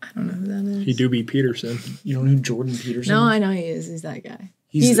 basically. I don't know who that is. He do be Peterson. You don't know who Jordan Peterson No, is? I know he is. He's that guy.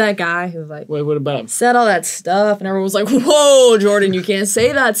 He's that guy who like Wait, what about him? said all that stuff, and everyone was like, "Whoa, Jordan, you can't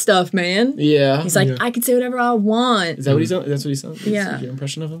say that stuff, man." Yeah. He's like, "I can say whatever I want." Is that what he's on? That's what he's on? Yeah. Your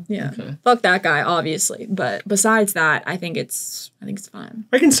impression of him? Yeah. Okay. Fuck that guy, obviously. But besides that, I think it's fine.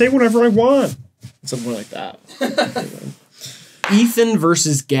 I can say whatever I want. Something like that. Ethan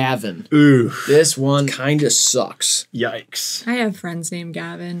versus Gavin. Ooh. This one kind of sucks. Yikes. I have friends named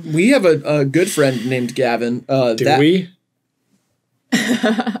Gavin. We have a good friend named Gavin. Do we?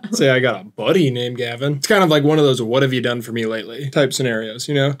 Say I got a buddy named Gavin. It's kind of like one of those "what have you done for me lately" type scenarios,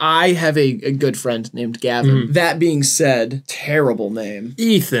 I have a good friend named Gavin. That being said, terrible name.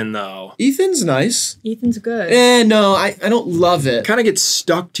 Ethan, though. Ethan's nice. Ethan's good. No, I don't love it. Kind of gets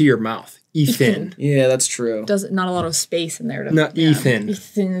stuck to your mouth. Ethan. Yeah, that's true. Does not a lot of space in there. Not Ethan.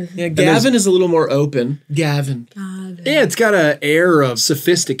 Ethan. Yeah, Gavin is a little more open. Gavin. Yeah, it's got an air of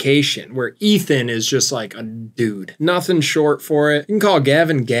sophistication where Ethan is just like a dude. Nothing short for it. You can call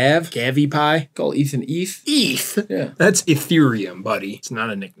Gavin Gav. Gavy Pie. Call Ethan Eth. Eth. Yeah. That's Ethereum, buddy. It's not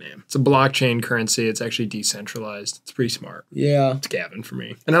a nickname. It's a blockchain currency. It's actually decentralized. It's pretty smart. Yeah. It's Gavin for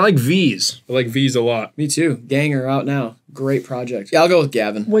me. And I like V's. I like V's a lot. Me too. Ganger out now. Great project. Yeah, I'll go with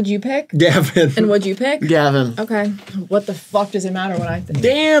Gavin. What'd you pick? Gavin. And what'd you pick? Gavin. Okay. What the fuck does it matter what I think?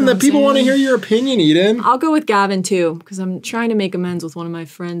 Damn, the people want to hear your opinion, Eden. I'll go with Gavin too, because I'm trying to make amends with one of my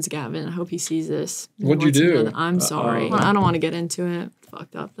friends, Gavin. I hope he sees this. What'd you do? I'm sorry. I don't want to get into it.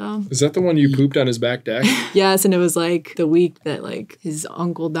 Fucked up though. Is that the one you pooped on his back deck? Yes, and it was like the week that like his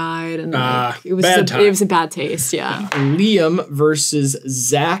uncle died, and like, it was bad it was in bad taste. Yeah. Liam versus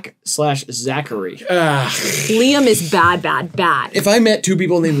Zach/Zachary. Liam is bad. If I met 2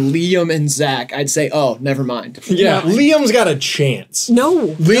 people named Liam and Zach, I'd say, oh, never mind. Yeah, Liam's got a chance. No.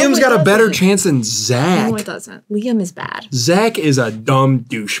 Liam's got a better doesn't. chance than Zach. No, it doesn't. Liam is bad. Zach is a dumb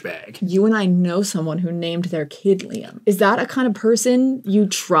douchebag. You and I know someone who named their kid Liam. Is that a kind of person you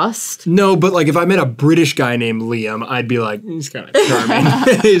trust? No, but like if I met a British guy named Liam, I'd be like, he's kind of charming.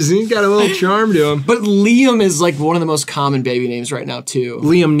 He's got a little charm to him. But Liam is like one of the most common baby names right now, too.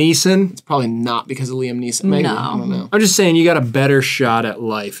 Liam Neeson? It's probably not because of Liam Neeson. Maybe. No. I don't know. I'm just saying you got a better shot at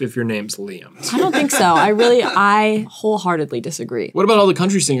life if your name's Liam. I don't think so. I wholeheartedly disagree. What about all the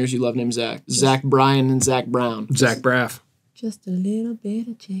country singers you love named Zach? Zach Bryan and Zach Brown. Zach Braff. Just a little bit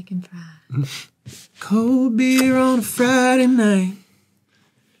of chicken fried. Cold beer on a Friday night.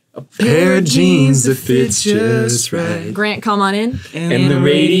 A pair of jeans that fits just right. Grant, come on in. And the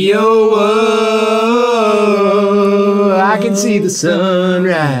radio, oh, I can see the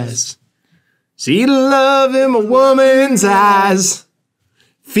sunrise. See the love in a woman's eyes.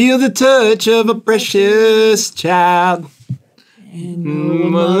 Feel the touch of a precious child. And a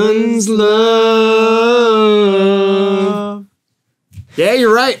woman's love. Yeah,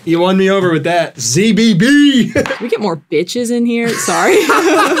 you're right. You won me over with that. ZBB. Can we get more bitches in here? Sorry.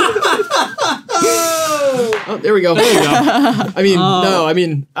 Oh, there we go. There we go. I mean, no, I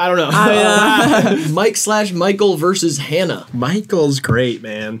mean, I don't know. Mike/Michael versus Hannah. Michael's great,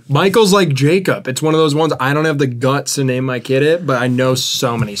 man. Michael's like Jacob. It's one of those ones I don't have the guts to name my kid it, but I know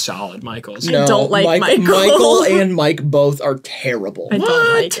so many solid Michaels. I don't like Michael. Michael and Mike both are terrible. I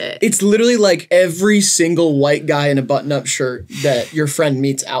don't like it. It's literally like every single white guy in a button-up shirt that your friend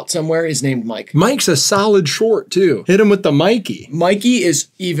meets out somewhere is named Mike. Mike's a solid short, too. Hit him with the Mikey. Mikey is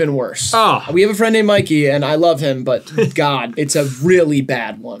even worse. Oh. We have a friend named Mikey, and I love him, but God, it's a really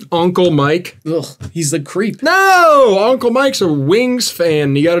bad one. Uncle Mike. Ugh, he's the creep. No! Uncle Mike's a Wings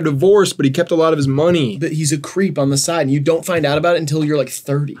fan. He got a divorce, but he kept a lot of his money. But he's a creep on the side, and you don't find out about it until you're like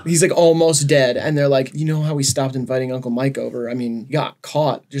 30. He's like almost dead, and they're like, you know how we stopped inviting Uncle Mike over? I mean, he got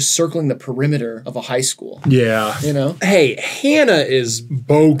caught just circling the perimeter of a high school. Yeah. You know? Hey, Hannah is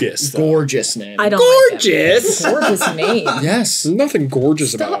bogus, though. Gorgeous name. I don't Gorgeous? like it. Gorgeous name. Yes. There's nothing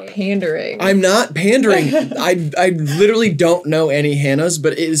gorgeous Stop about it. pandering. I'm not pandering. I literally don't know any Hannahs,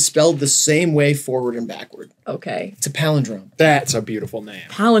 but it is spelled the same way forward and backward. Okay. It's a palindrome. That's a beautiful name.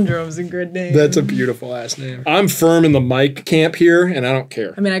 Palindrome's a good name. That's a beautiful ass name. I'm firm in the Mike camp here, and I don't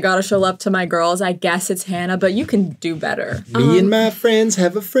care. I mean, I gotta show love to my girls. I guess it's Hannah, but you can do better. Me and my friends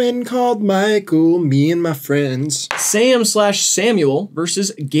have a friend called Michael. Me and my friends. Sam/Samuel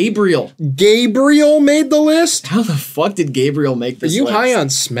versus Gabriel. Gabriel made the list? How the fuck did Gabriel make Are this you list? high on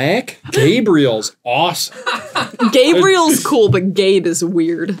smack? Gabriel's awesome. Gabriel's cool, but Gabe is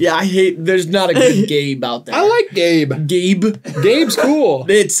weird. Yeah, I hate. There's not a good Gabe out there. I like Gabe. Gabe. Gabe's cool.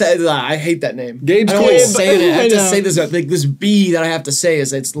 It says I hate that name. Gabe's I don't cool. like saying it. I have I to know. say this. Like this B that I have to say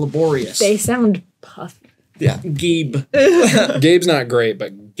is it's laborious. They sound puffy. Yeah, Gabe. Gabe's not great,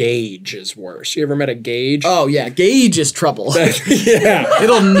 but Gage is worse. You ever met a Gage? Oh yeah, Gage is trouble. Yeah.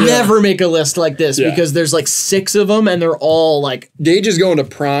 It'll never make a list like this Yeah. because there's like 6 of them and they're all like. Gage is going to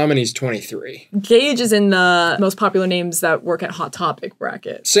prom and he's 23. Gage is in the most popular names that work at Hot Topic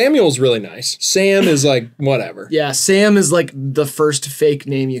bracket. Samuel's really nice. Sam is like, whatever. Yeah, Sam is like the first fake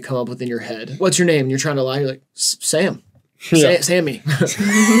name you come up with in your head. What's your name? You're trying to lie. You're like Sam. Yeah. Sammy.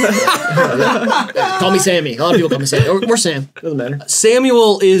 Call me Sammy. A lot of people call me Sammy. Or Sam. Doesn't matter.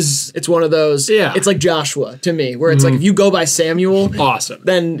 Samuel it's one of those. Yeah. It's like Joshua to me, where it's like if you go by Samuel, Awesome.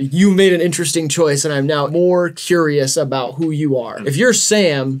 then you made an interesting choice, and I'm now more curious about who you are. If you're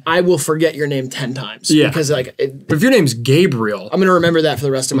Sam, I will forget your name 10 times. Yeah. Because like But if your name's Gabriel, I'm gonna remember that for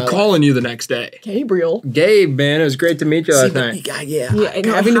the rest of my I'm life. calling you the next day. Gabriel. Gabe, man, it was great to meet you See, last but- night. yeah. Yeah, no, it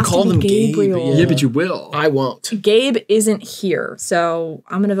Having to has call to them be Gabe. Gabriel. Yeah, but you will. I won't. Gabe isn't here, so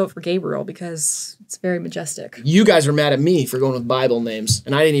I'm gonna vote for Gabriel because it's very majestic. You guys are mad at me for going with Bible names,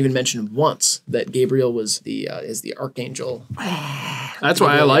 and I didn't even mention once that Gabriel was the archangel. That's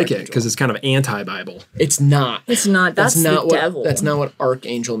why I like it, because it's kind of anti-Bible. It's not. It's not. That's not the what. devil. That's not what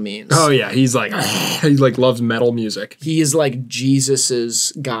archangel means. Oh yeah, he's like, he like loves metal music. He is like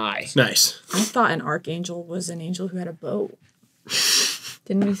Jesus's guy. Nice. I thought an archangel was an angel who had a boat.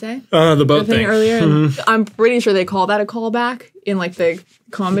 Didn't we say? The boat The thing thing. earlier? And I'm pretty sure they call that a callback in like the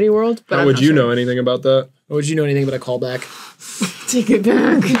comedy world. But How I'm would not you sure. know anything about that? Would you know anything about a callback? Take it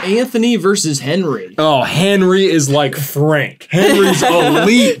back. Anthony versus Henry. Oh, Henry is like Frank. Henry's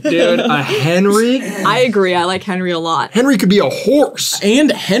elite, dude. A Henry? I agree. I like Henry a lot. Henry could be a horse. And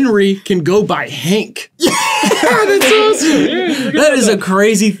Henry can go by Hank. That's awesome. That is a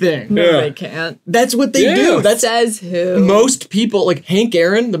crazy thing. No, Yeah. they can't. That's what they Yeah. do. That's Says who? most people, like Hank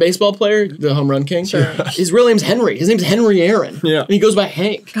Aaron, the baseball player, the home run king. Sure. His real name's Henry. His name's Henry Aaron. Yeah. And he goes by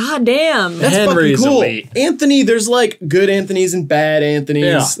Hank. God damn. That's Henry's fucking cool. elite. Anthony, there's like good Anthonys and bad Anthonys.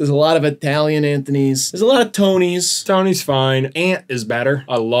 Yeah. There's a lot of Italian Anthonys. There's a lot of Tonys. Tony's fine. Ant is better.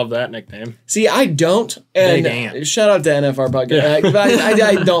 I love that nickname. See, I don't. And Big Ant. shout out to NFR podcast. Yeah.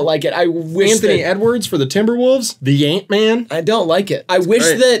 I don't like it. I wish Anthony that, Edwards for the Timberwolves. The Ant Man. I don't like it. I wish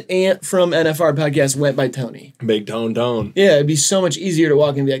Right. that Ant from NFR podcast went by Tony. Big Tone. Yeah, it'd be so much easier to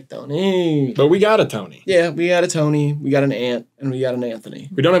walk in and be like, Tony. But we got a Tony. Yeah, we got a Tony, we got an Ant, and we got an Anthony.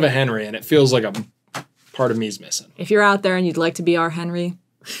 We don't have a Henry, and it feels like a part of me's missing. If you're out there and you'd like to be our Henry,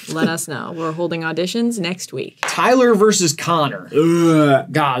 let us know. We're holding auditions next week. Tyler versus Connor. Ugh.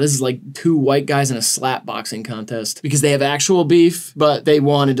 God, this is like 2 white guys in a slap boxing contest because they have actual beef, but they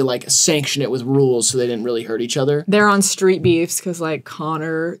wanted to like sanction it with rules so they didn't really hurt each other. They're on street beefs because like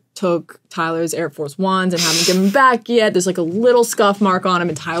Connor took Tyler's Air Force Ones and haven't given them back yet. There's like a little scuff mark on him,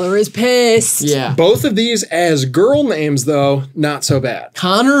 and Tyler is pissed. Yeah. Both of these as girl names, though, not so bad.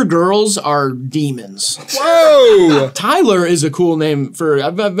 Connor girls are demons. Whoa! Tyler is a cool name for,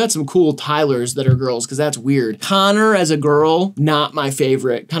 I've met some cool Tylers that are girls, because that's weird. Connor as a girl, not my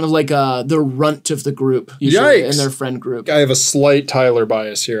favorite. Kind of like the runt of the group, usually, Yikes. in their friend group. I have a slight Tyler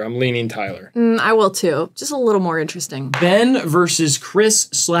bias here. I'm leaning Tyler. I will too. Just a little more interesting. Ben versus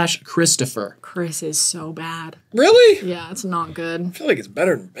Chris/Christopher. Chris is so bad. Really? Yeah, it's not good. I feel like it's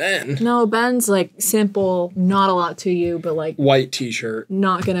better than Ben. No, Ben's like simple, not a lot to you, but like White t-shirt.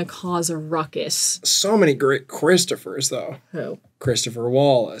 not gonna cause a ruckus. So many great Christophers, though. Who? Christopher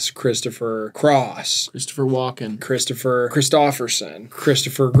Wallace, Christopher Cross, Christopher Walken. Christopher Christopherson,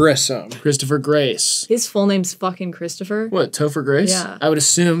 Christopher Grissom. Christopher Grace. His full name's fucking Christopher. What, Topher Grace? Yeah. I would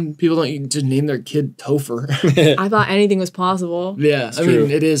assume people don't just name their kid Topher. I thought anything was possible. Yeah, I true.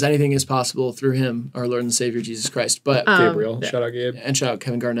 mean, it is. Anything is possible through him, our Lord and Savior, Jesus Christ. But Gabriel. Shout out Gabe. and shout out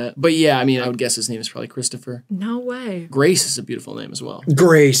Kevin Garnett. But yeah, I mean, I would guess his name is probably Christopher. No way. Grace is a beautiful name as well.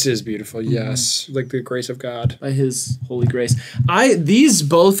 Grace is beautiful, yes. Like the grace of God. By his holy grace. These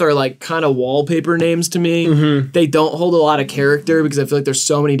both are like kind of wallpaper names to me. They don't hold a lot of character because I feel like there's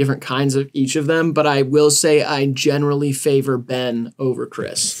so many different kinds of each of them. But I will say I generally favor Ben over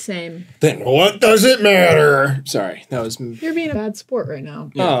Chris. Same. Then what does it matter? Sorry, that was... You're being a bad sport right now.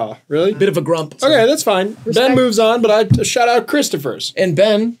 Oh, really? Bit of a grump. Okay, that's fine. Ben moves on, but I shout out Christopher's. And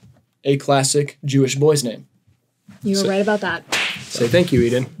Ben, a classic Jewish boy's name. You were right about that. Say thank you,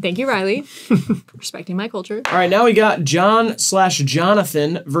 Eden. Thank you, Riley, for respecting my culture. All right, now we got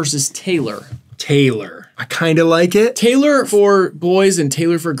John/Jonathan versus Taylor. Taylor. I kind of like it. Taylor for boys and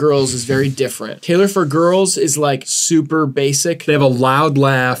Taylor for girls is very different. Taylor for girls is like super basic. They have a loud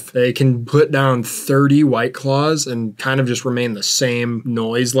laugh. They can put down 30 White Claws and kind of just remain the same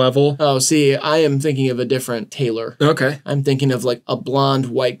noise level. Oh, see, I am thinking of a different Taylor. Okay. I'm thinking of like a blonde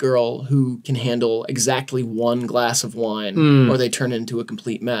white girl who can handle exactly one glass of wine or they turn into a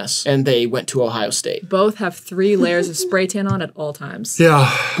complete mess. And they went to Ohio State. Both have 3 layers of spray tan on at all times.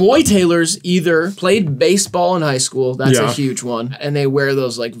 Yeah. Boy Taylors either played baseball in high school. That's Yeah. a huge one. And they wear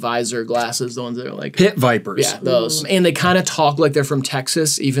those like visor glasses, the ones that are like... Pit Vipers. Yeah, those. And they kind of talk like they're from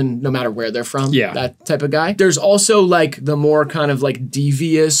Texas, even no matter where they're from. Yeah. That type of guy. There's also like the more kind of like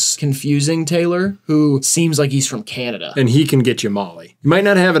devious, confusing Taylor who seems like he's from Canada. And he can get you Molly. You might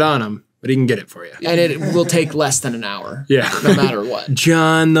not have it on him, but he can get it for you. And it will take less than an hour. Yeah. No matter what.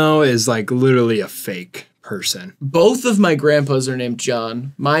 John, though, is like literally a fake person. Both of my grandpas are named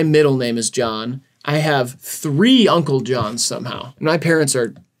John. My middle name is John. I have 3 Uncle Johns somehow. My parents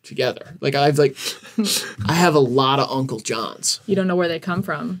are together. Like I have a lot of Uncle Johns. You don't know where they come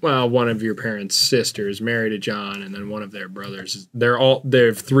from. Well, one of your parents' sisters married a John, and then one of their brothers. They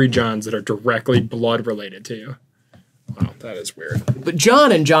have 3 Johns that are directly blood related to you. Wow, that is weird. But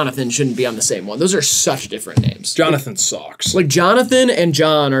John and Jonathan shouldn't be on the same one. Those are such different names. Jonathan sucks. Like Jonathan and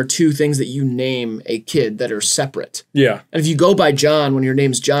John are 2 things that you name a kid that are separate. Yeah, And if you go by John when your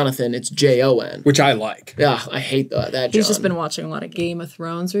name's Jonathan, it's Jon. which I like. Yeah, I hate that John. He's just been watching a lot of Game of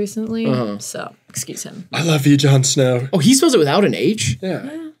Thrones recently, so excuse him. I love you, Jon Snow. Oh, he spells it without an H?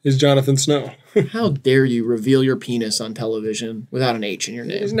 Yeah, he's Jonathan Snow. How dare you reveal your penis on television without an H in your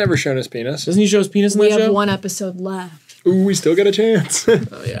He's name? never shown his penis. Doesn't he show his penis in We that have show? 1 episode left. Ooh, we still got a chance.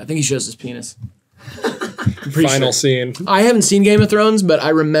 Oh yeah, I think he shows his penis. Final scene. I haven't seen Game of Thrones, but I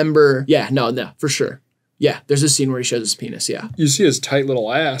remember. Yeah, no, for sure. Yeah, there's a scene where he shows his penis. Yeah, You see his tight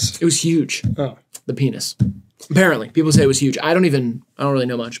little ass. it was huge. Oh. The penis. Apparently, people say it was huge. I don't really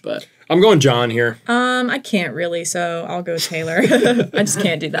know much, but I'm going John here. I can't really, so I'll go Taylor. I just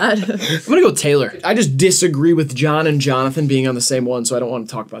can't do that. I'm gonna go Taylor. I just disagree with John and Jonathan being on the same one, so I don't want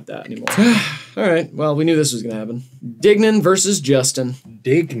to talk about that anymore. All right, well, we knew this was gonna happen. Dignan versus Justin.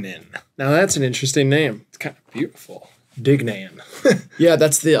 Dignan. Now that's an interesting name. It's kind of beautiful. Dignan. Yeah,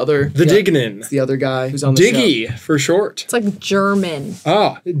 that's the other. The Dignan. It's the other guy who's on the show. Diggy for short. It's like German.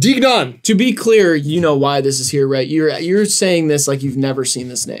 Ah, Dignan. To be clear, you know why this is here, right? You're saying this like you've never seen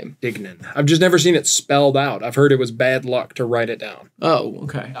this name. Dignan. I've just never seen it spelled out. I've heard it was bad luck to write it down. Oh,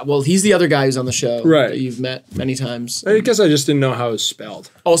 okay. Well, he's the other guy who's on the show. Right. That you've met many times. I guess I just didn't know how it was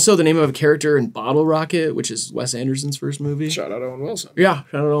spelled. Also, the name of a character in Bottle Rocket, which is Wes Anderson's first movie. Shout out Owen Wilson. Yeah,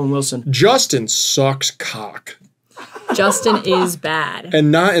 shout out Owen Wilson. Justin sucks cock. Justin is bad.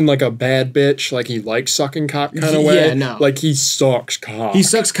 And not in like a bad bitch, like he likes sucking cock kind of way. Yeah, no. Like he sucks cock. He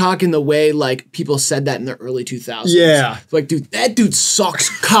sucks cock in the way like people said that in the early 2000s. Yeah. Like, dude, that dude sucks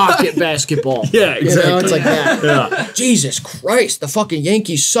cock at basketball. Yeah, exactly. You know, it's like that. Yeah. Jesus Christ, the fucking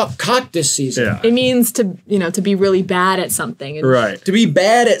Yankees suck cock this season. Yeah. It means to, to be really bad at something. And Right. To be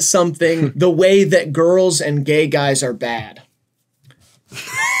bad at something the way that girls and gay guys are bad.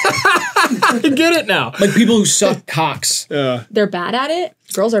 I get it now. Like people who suck cocks. Yeah. They're bad at it?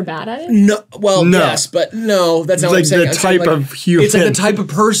 Girls are bad at it? No, well, No. yes, but no, that's not Like what I'm saying. the I'm saying, type like, of human. It's like the type of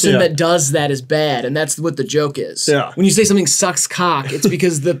person Yeah. that does that is bad, and that's what the joke is. Yeah. When you say something sucks cock, it's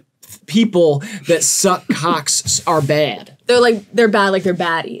because the people that suck cocks are bad. They're bad like they're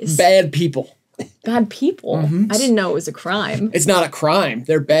baddies. Bad people. Bad people? I didn't know it was a crime. It's not a crime.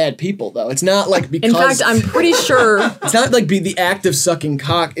 They're bad people, though. It's not like because. In fact, I'm pretty sure It's not like the act of sucking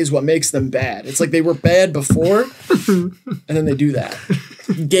cock is what makes them bad. It's like they were bad before, and then they do that.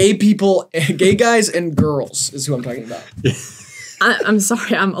 Gay people, gay guys and girls is who I'm talking about. I'm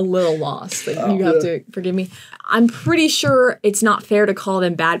sorry, I'm a little lost. Like, you have to forgive me. I'm pretty sure it's not fair to call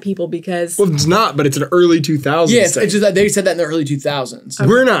them bad people because Well, it's not, but it's an early 2000s Yeah, it's thing. just that they said that in the early 2000s.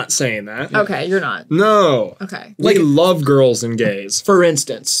 We're not saying that. okay, you're not. No. Okay. We love girls and gays. For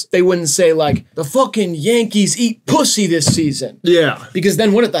instance, they wouldn't say like the fucking Yankees eat pussy this season. Yeah. Because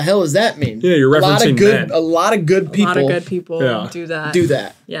then what the hell does that mean? Yeah, you're referencing men. A lot of good people A lot of good people Yeah. do that. do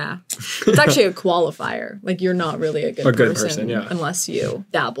that. Yeah. It's actually a qualifier. Like, you're not really a good person, yeah. unless you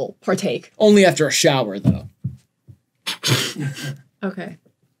dabble, partake. Only after a shower, though. Okay.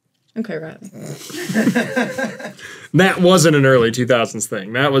 Okay, right. That wasn't an early 2000s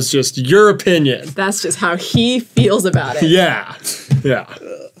thing. That was just your opinion. That's just how he feels about it. Yeah. Yeah.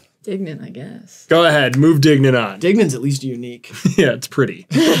 Indignant, I guess. Go ahead. Move Dignan on. Dignan's at least unique. Yeah, it's pretty.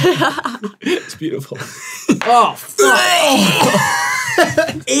 It's beautiful. Oh, fuck.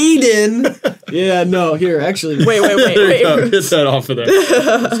 Eden. Yeah, no, here, actually. Wait. There you go. Get that off of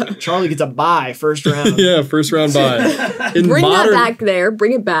there. Charlie gets a bye first round. Yeah, first round bye. Bring that back there.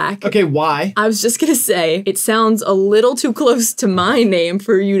 Bring it back. Okay, why? I was just going to say, it sounds a little too close to my name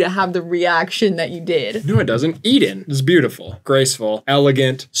for you to have the reaction that you did. No, it doesn't. Eden is beautiful, graceful,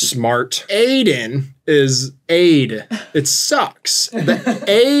 elegant, smart. Aiden is aid. It sucks. The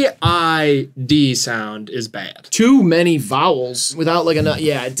A-I-D sound is bad. Too many vowels without like enough.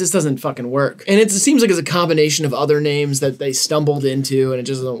 Yeah, it just doesn't fucking work. And it seems like it's a combination of other names that they stumbled into, and it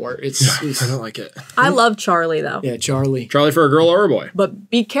just doesn't work. It's I don't like it. I love Charlie, though. yeah, Charlie. Charlie for a girl or a boy? But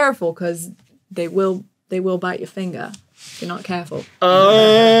be careful, because they will bite your finger if you're not careful.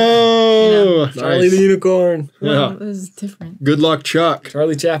 Oh, Charlie the unicorn. Well, Yeah. this is different. Good luck, Chuck.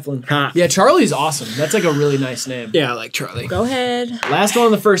 Charlie Chaplin. Ha. Yeah, Charlie's awesome. That's like a really nice name. Yeah, I like Charlie. Go ahead. Last one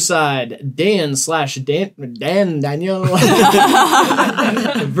on the first side, Dan Daniel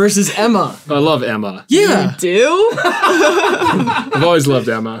versus Emma. I love Emma. Yeah. Do? I've always loved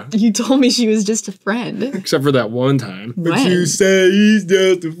Emma, You told me she was just a friend. except for that one time. When? say he's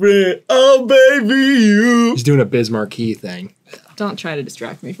just a friend. Oh, baby, you. He's doing a Biz Marquee thing. Don't try to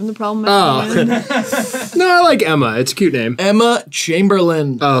distract me from the problem. Oh. No, I like Emma. It's a cute name. Emma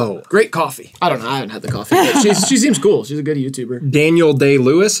Chamberlain. Oh. Great coffee. I don't know. I haven't had the coffee. But she seems cool. She's a good YouTuber. Daniel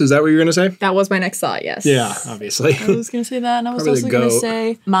Day-Lewis, is that what you're going to say? That was my next thought, yes. Yeah, obviously. I was going to say that, and I was Probably also the going to goat.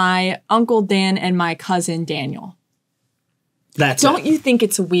 say my Uncle Dan and my cousin Daniel. That's Don't you think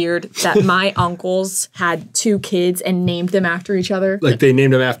it's weird that my uncles had 2 kids and named them after each other? Like they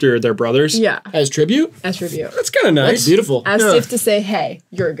named him after their brothers? Yeah, as tribute? as tribute. That's kind of nice. That's beautiful. As Yeah. if to say, hey,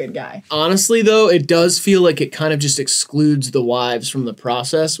 you're a good guy. Honestly, though, it does feel like it kind of just excludes the wives from the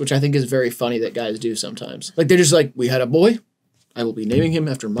process, which I think is very funny that guys do sometimes. Like, they're just like, we had a boy. I will be naming him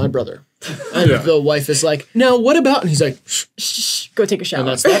after my brother. And Yeah. the wife is like, no, what about? And he's like, shh, Shh, go take a shower. and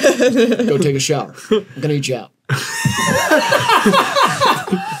that's that. Go take a shower. I'm going to eat you out.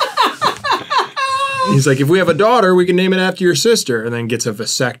 He's like, if we have a daughter, we can name it after your sister, and then gets a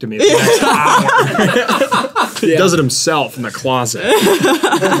vasectomy for the next hour. He does it himself in the closet.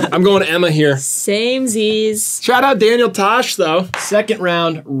 I'm going to Emma here. Same Z's. Shout out Daniel Tosh, though. Second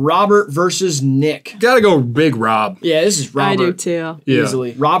round, Robert versus Nick. Gotta go Big Rob. Yeah, this is Robert. I do too. Yeah.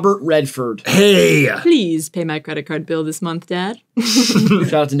 Easily. Robert Redford. Hey! Please pay my credit card bill this month, Dad.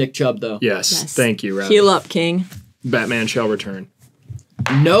 Shout out to Nick Chubb, though. Yes, thank you, Rob. Heal up, King. Batman shall return.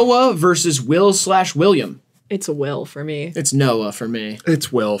 Noah versus Will/William. It's a will for me. It's Noah for me.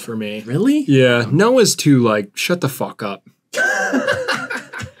 It's Will for me. Really? Yeah, Noah's too, like, shut the fuck up.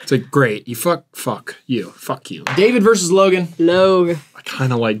 It's like, great, you fuck you. David versus Logan. Logue. I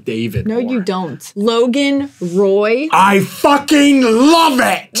kind of like David. No, more. you don't. Logan Roy. I fucking love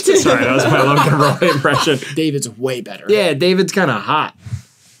it. Sorry, that was my Logan Roy impression. David's way better. Yeah, David's kind of hot.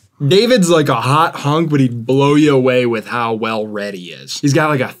 David's like a hot hunk, but he'd blow you away with how well read he is. He's got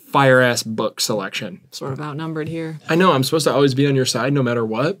like a fire-ass book selection. Sort of outnumbered here. I know I'm supposed to always be on your side no matter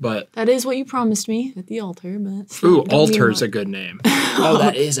what, but... That is what you promised me at the altar, but... Ooh, Alter's a good name. Oh,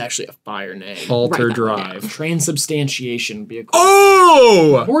 that is actually a fire name. Alter Write that one Drive. Transubstantiation would be a cool.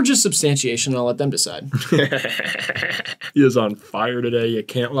 Oh! Or just substantiation, I'll let them decide. He is on fire today. You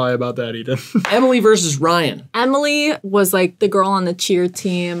can't lie about that, Eden. Emily versus Ryan. Emily was like the girl on the cheer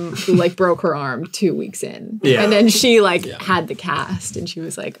team who like broke her arm 2 weeks in. Yeah. And then she like had the cast and she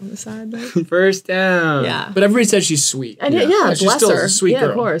was like on the side like, First down. yeah. But everybody said she's sweet. And yeah, She bless still is her. a sweet girl.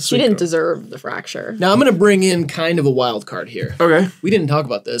 Of course. Sweet She didn't girl. deserve the fracture. Now I'm going to bring in kind of a wild card here. Okay. We didn't talk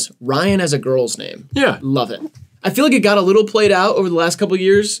about this. Ryan as a girl's name. Yeah. Love it. I feel like it got a little played out over the last couple of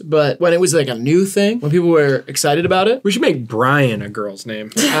years, but when it was like a new thing, when people were excited about it, We should make Brian a girl's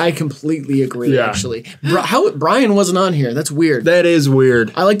name. I completely agree, Yeah. actually. How Brian wasn't on here. That's weird. That is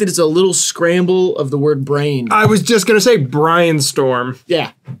weird. I like that it's a little scramble of the word brain. I was just going to say Brian Storm.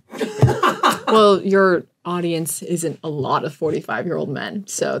 Yeah. Well, your audience isn't a lot of 45-year-old men,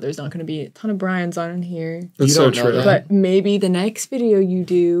 so there's not going to be a ton of Brian's on here. That's You so don't know true. that. But maybe the next video you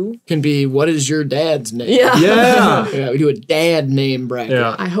do. Can be, what is your dad's name? Yeah. Yeah. Yeah, we do a dad name bracket.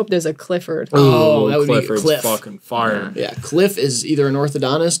 Yeah. I hope there's a Clifford. Oh, that would be Clifford's Cliff. fucking fire. Yeah, Cliff is either an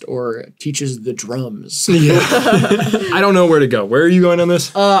orthodontist or teaches the drums. Yeah. I don't know where to go. Where are you going on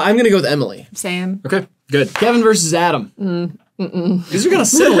this? I'm going to go with Emily. Sam. Okay, good. Kevin versus Adam. These are kind of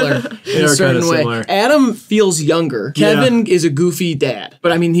similar in They a are certain kinda way. similar. Adam feels younger. Kevin is a goofy dad.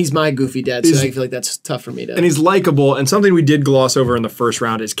 But I mean, he's my goofy dad, so I feel like that's tough for me to... And he's likable, and something we did gloss over in the first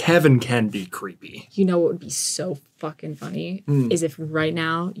round is Kevin can be creepy. You know what would be so fucking funny is if right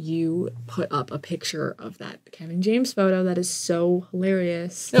now you put up a picture of that Kevin James photo that is so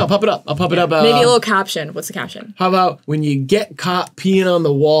hilarious. Yeah, I'll pop it up. Maybe a little caption. What's the caption? How about when you get caught peeing on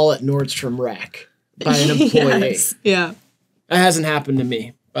the wall at Nordstrom Rack by an employee? Yes. Yeah. That hasn't happened to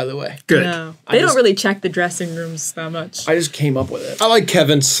me, by the way. Good. No. They don't really check the dressing rooms that much. I just came up with it. I like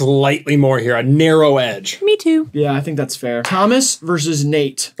Kevin slightly more here, a narrow edge. Me too. Yeah, I think that's fair. Thomas versus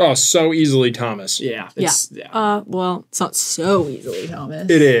Nate. Oh, so easily Thomas. Yeah. Well, it's not so easily, Thomas.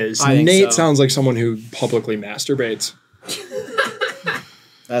 It is. I think Nate so. sounds like someone who publicly masturbates.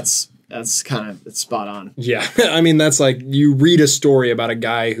 That's kind of it's spot on. Yeah. I mean, that's like you read a story about a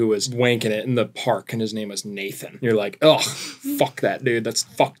guy who was wanking it in the park and his name was Nathan. You're like, oh, fuck that dude. That's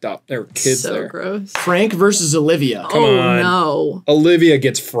fucked up. There were kids so there. gross. Frank versus Olivia. Come Oh on. no. Olivia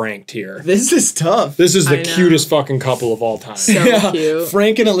gets franked here. This is tough. This is the I know. cutest fucking couple of all time. So cute.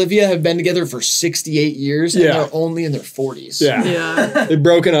 Frank and Olivia have been together for 68 years and Yeah. they're only in their 40s. Yeah. Yeah. They've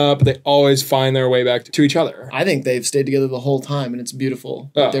broken up, but they always find their way back to each other. I think they've stayed together the whole time and it's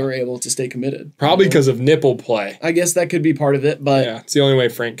beautiful that Oh. they were able to stay committed. Probably because of nipple play. I guess that could be part of it, but Yeah, it's the only way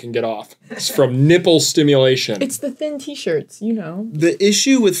Frank can get off. It's from nipple stimulation. It's the thin t-shirts, you know. the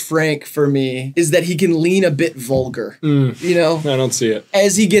issue with Frank for me is that he can lean a bit vulgar. You know? I don't see it.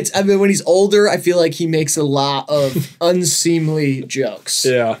 As he gets, I mean, when he's older, I feel like he makes a lot of unseemly jokes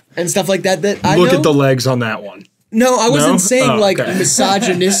Yeah. and stuff like that. That I Look know. at the legs on that one. No, I wasn't No? saying Oh, like okay.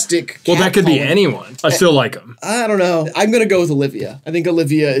 misogynistic. Well, that could be catcalling. anyone. I still like him. I don't know. I'm gonna go with Olivia. I think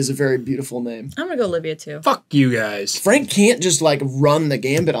Olivia is a very beautiful name. I'm gonna go Olivia too. Fuck you guys. Frank can't just like run the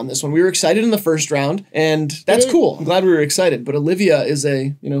gambit on this one. We were excited in the first round, and that's is- cool. I'm glad we were excited. But Olivia is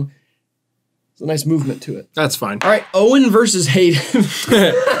a, you know, it's a nice movement to it. That's fine. All right, Owen versus Hayden.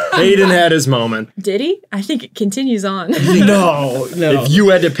 Hayden had his moment. Did he? I think it continues on. no. If you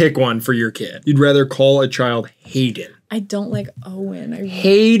had to pick one for your kid, you'd rather call a child Hayden. I don't like Owen.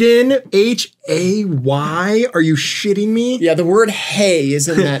 Hayden, Hay? Are you shitting me? Yeah, the word hay is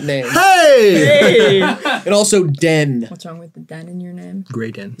in that name. Hey! And also den. What's wrong with the den in your name?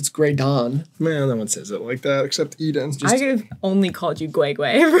 Great Den. It's Grey Dawn. Man, no one says it like that except Eden. I have only called you Gway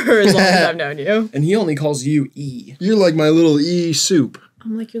Gway for as long as I've known you. And he only calls you E. You're like my little E soup.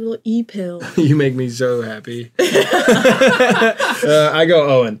 I'm like your little E-pill. You make me so happy. I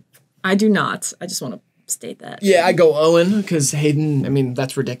go Owen. I do not. I just want to state that. Yeah, I go Owen because Hayden, I mean,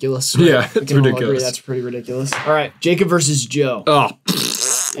 that's ridiculous. Right? Yeah, We it's can all agree ridiculous. That's pretty ridiculous. All right, Jacob versus Joe. Oh,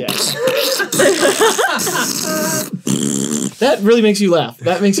 Yeah. That really makes you laugh.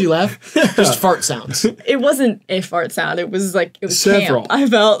 That makes you laugh? Just fart sounds. It wasn't a fart sound. It was Several. camp. I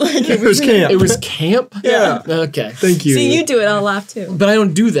felt like It was camp. It was camp? Yeah. Okay. Thank you. See, you do it, I'll laugh too. But I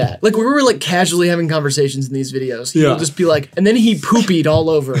don't do that. Like, we were like casually having conversations in these videos. He'll just be like, and then he poopied all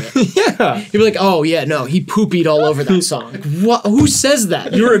over it. Yeah. He'd be like, oh yeah, no, he poopied all over that song. Like, what? Who says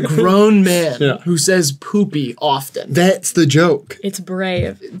that? You're a grown man who says poopy often. That's the joke. It's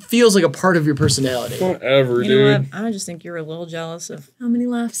brave. It feels like a part of your personality. Whatever, You know what? I just think you're a little jealous of how many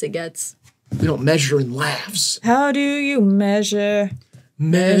laughs it gets. We don't measure in laughs. How do you measure?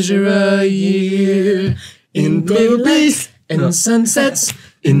 Measure a year in boobies and sunsets,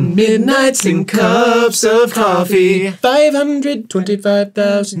 in midnights and cups of coffee.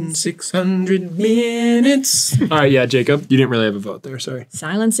 525,600 minutes. All right, yeah, Jacob. You didn't really have a vote there. Sorry.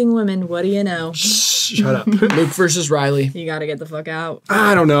 Silencing women, what do you know? Shut up. Luke versus Riley. You gotta get the fuck out.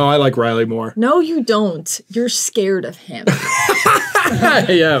 I don't know. I like Riley more. No, you don't. You're scared of him.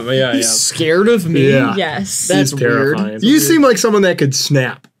 Yeah. He's scared of me? Yeah. Yes. That's He's terrifying. weird. You seem like someone that could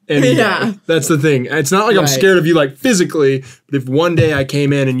snap. Any Yeah. day. That's the thing. It's not like I'm Right. scared of you like physically, but if one day I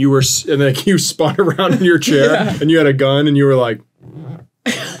came in and you were and like you spun around in your chair and you had a gun and you were like,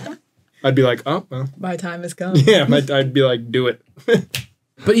 I'd be like, oh well, My time has come. yeah. I'd be like, do it.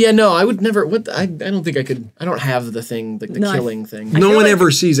 But yeah, no, I would never. I don't think I could. I don't have the thing, like the No, killing thing. No feel one like- ever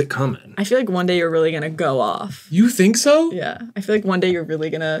sees it coming. I feel like one day you're really gonna go off. You think so? Yeah. I feel like one day you're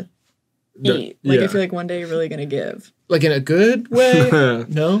really gonna eat. Like I yeah. feel like one day you're really gonna give. Like in a good way?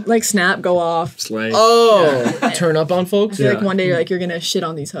 No. Like snap, go off. Slay. Oh, turn up on folks. I feel like Yeah. one day you're gonna shit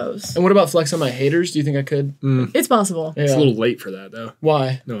on these hoes. And what about flex on my haters? Do you think I could? It's possible. Yeah. It's a little late for that though.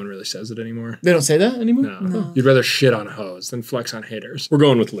 Why? No one really says it anymore. They don't say that anymore. No. You'd rather shit on hoes than flex on haters. We're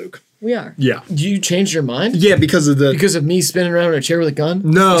going with Luke. We are. Yeah. You changed your mind Yeah, because of the because of me spinning around in a chair with a gun?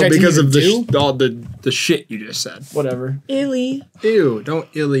 no, Which I because didn't of the even do? all the shit you just said. Whatever. Illy. Ew, don't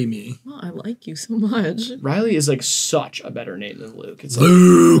illy me. Well, I like you so much. Riley is like such a better name than Luke. It's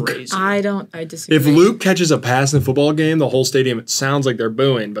Luke. like crazy. I disagree. If Luke catches a pass in a football game, the whole stadium, it sounds like they're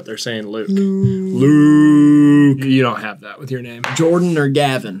booing, but they're saying Luke. Luke. You don't have that with your name. Jordan or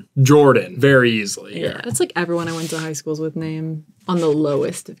Gavin? Jordan, very easily. Yeah, that's like everyone I went to high schools with name on the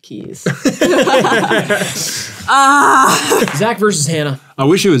lowest of keys. Zach versus Hannah. I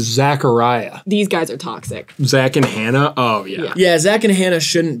wish it was Zachariah. These guys are toxic. Zach and Hannah? Oh, yeah. Yeah, Zach and Hannah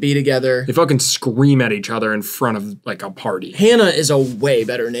shouldn't be together. They fucking scream at each other in front of like a party. Hannah is a way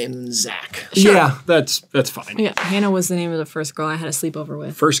better name than Zach. Yeah, that's fine. Yeah, Hannah was the name of the first girl I had a sleepover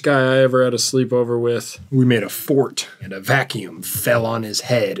with. First guy I ever had a sleepover with, we made a fort and a vacuum fell on his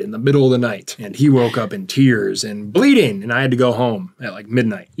head in the middle of the night. And he woke up in tears and bleeding and I had to go home at like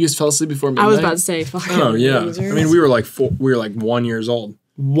midnight. You just fell asleep before midnight? I was about to say, fucking Oh yeah. losers. I mean, we were like 1 year old.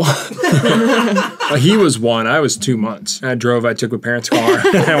 What? He was 1, I was 2 months. I took my parents' car,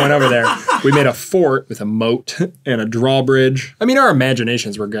 and I went over there. We made a fort with a moat and a drawbridge. I mean, our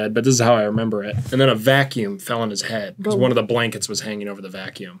imaginations were good, but this is how I remember it. And then a vacuum fell on his head because one of the blankets was hanging over the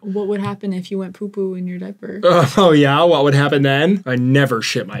vacuum. What would happen if you went poo-poo in your diaper? Oh yeah, what would happen then? I never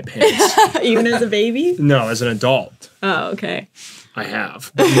shit my pants. Even as a baby? No, as an adult. Oh, okay. I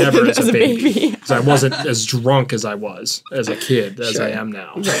have, but never as a baby. baby. Because I wasn't as drunk as I was as a kid as I am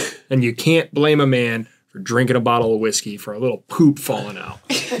now. And you can't blame a man for drinking a bottle of whiskey for a little poop falling out.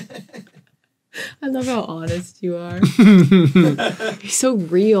 I love how honest you are. You're so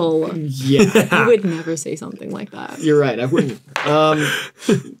real. Yeah. You would never say something like that. You're right. I wouldn't.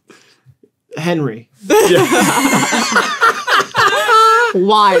 Henry.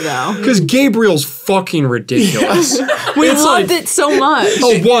 Why though? Because Gabriel's fucking ridiculous. We loved it so much.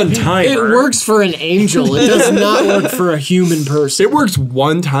 A one-timer. It works for an angel. It does not work for a human person. It works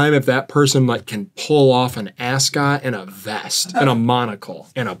one time if that person like can pull off an ascot and a vest and a monocle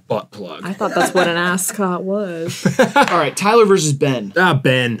and a butt plug. I thought that's what an ascot was. All right, Tyler versus Ben.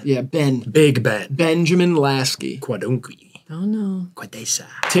 Ben. Yeah, Ben. Big Ben. Benjamin Lasky. Quadunqui. Oh no. Quadesa.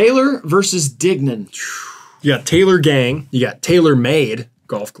 Taylor versus Dignan. You got Taylor Gang. You got Taylor Made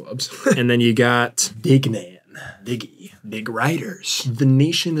golf clubs. And then you got Dignan. Diggy. Dig Riders. The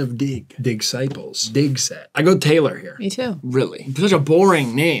Nation of Dig. Disciples. Dig Set. I go Taylor here. Me too. Really? Such a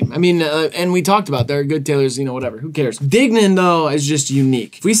boring name. I mean, and we talked about there are good Taylors, whatever. Who cares? Dignan, though, is just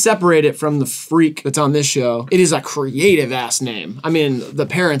unique. If we separate it from the freak that's on this show, it is a creative-ass name. I mean, the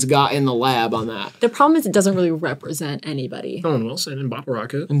parents got in the lab on that. The problem is it doesn't really represent anybody. Owen Wilson and Bottle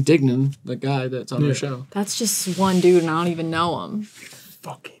Rocket. And Dignan, the guy that's on the show. That's just one dude and I don't even know him.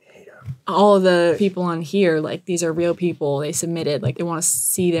 Fucking hate him. all of the people on here, like these are real people. They submitted, like they want to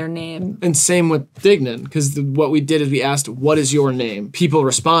see their name. And same with Dignan, because what we did is we asked, what is your name? People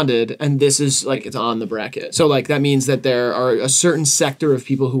responded, and this is like, it's on the bracket. So like that means that there are a certain sector of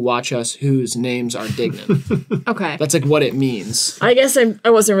people who watch us whose names are Dignan. Okay. That's like what it means. I guess I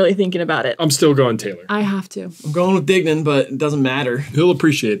wasn't really thinking about it. I'm still going Taylor. I have to. I'm going with Dignan, but it doesn't matter. He'll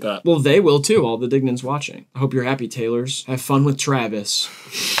appreciate that. Well, they will too, all the Dignans watching. I hope you're happy, Taylors. Have fun with Travis.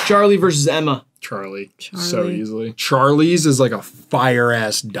 Charlie versus Emma. Charlie. So easily. Charlie's is like a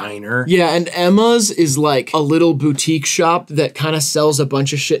fire-ass diner. Yeah, and Emma's is like a little boutique shop that kind of sells a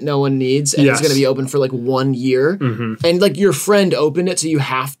bunch of shit no one needs, and it's going to be open for like 1 year. And like your friend opened it, so you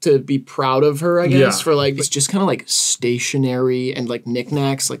have to be proud of her, I guess, for like, it's just kind of like stationery and like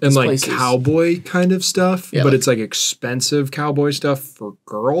knickknacks. Like, And this like place is- cowboy kind of stuff, Yeah, but like- it's like expensive cowboy stuff for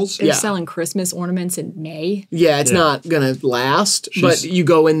girls. They're Yeah. selling Christmas ornaments in May. Yeah, it's not gonna last, but you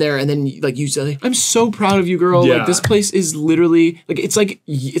go in there and then like you say, I'm so proud of you, girl. Yeah. Like this place is literally like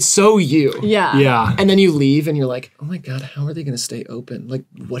it's so you. Yeah. Yeah. And then you leave and you're like, oh my God, how are they gonna stay open? Like,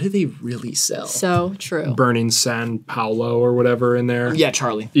 what do they really sell? So true. Burning San Paulo or whatever in there. Yeah,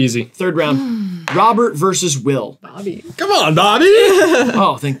 Charlie. Easy. Third round. Robert versus Will. Bobby. Come on, Bobby.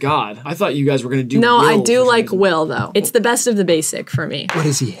 Oh, thank God. I thought you guys were gonna do No, Will I do for some like reason. Will though. It's the best of the basic for me. What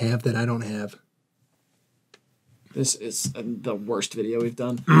does he have that I don't have? This is the worst video we've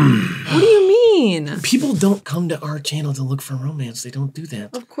done. What do you mean? People don't come to our channel to look for romance. They don't do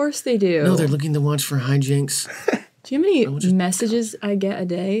that. Of course they do. No, they're looking to watch for hijinks. Do you know how many messages I get a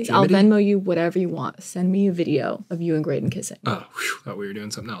day? I'll Venmo you whatever you want. Send me a video of you and Graydon kissing. Oh, whew, thought we were doing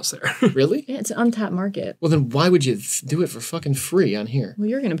something else there. Really? Yeah, it's an untapped market. Well, then why would you do it for fucking free on here? Well,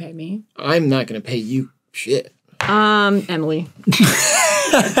 you're gonna pay me. I'm not gonna pay you shit. Emily.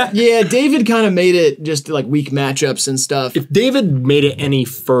 Yeah, David kind of made it just like weak matchups and stuff. If David made it any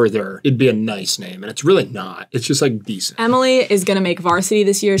further, it'd be a nice name, and it's really not. It's just like decent. Emily is gonna make varsity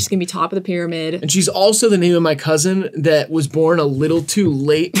this year. She's gonna be top of the pyramid. And she's also the name of my cousin that was born a little too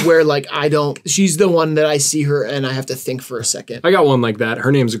late, where like she's the one that I see her and I have to think for a second. I got one like that.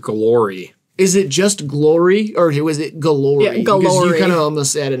 Her name's Glory. Is it just Glory or was it Glory? Yeah, Because Glory. you kind of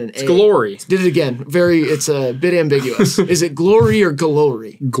almost added an A. Glory. Did it again. It's a bit ambiguous. Is it Glory or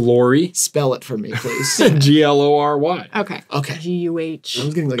Glory? Glory. Spell it for me, please. Glory. Okay. Okay. G-U-H. I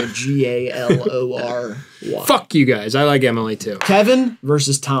was getting like a Galory. Fuck you guys. I like Emily too. Kevin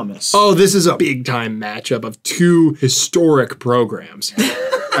versus Thomas. Oh, this is a big time matchup of two historic programs.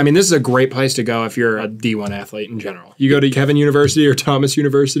 I mean, this is a great place to go if you're a D1 athlete in general. You go to Kevin University or Thomas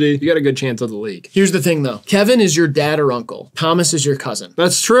University, you got a good chance of the league. Here's the thing though. Kevin is your dad or uncle. Thomas is your cousin.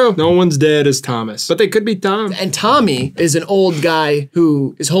 That's true. No one's dead as Thomas, but they could be Tom. And Tommy is an old guy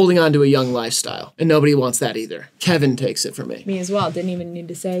who is holding on to a young lifestyle. And nobody wants that either. Kevin takes it from me. Me as well. Didn't even need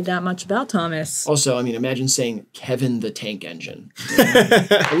to say that much about Thomas. Also, I mean, imagine saying Kevin the Tank Engine.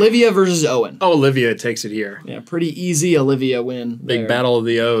 Olivia versus Owen. Oh, Olivia takes it here. Yeah, pretty easy Olivia win. Big there. battle of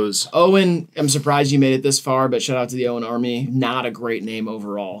the O's. Owen, I'm surprised you made it this far, but shout out to the Owen Army. Not a great name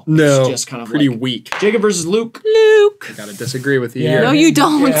overall. No, It's just kind of pretty like weak. Jacob versus Luke. Luke. Gotta disagree with you Yeah. here. No, you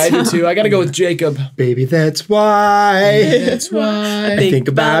don't. Yeah, I do too. I gotta go with Jacob. Baby, that's why. That's why I think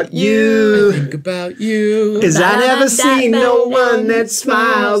about you. think about you. 'Cause I never seen no one that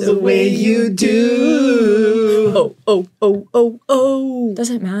smiles the way you do. Oh, oh, oh, oh, oh.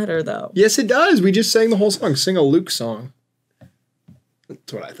 Doesn't matter though. Yes, it does. We just sang the whole song. Sing a Luke song.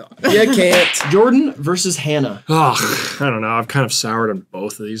 That's what I thought. You can't. Jordan versus Hannah. Oh, I don't know. I've kind of soured on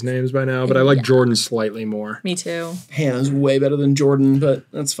both of these names by now, but I like Jordan slightly more. Me too. Hannah's way better than Jordan, but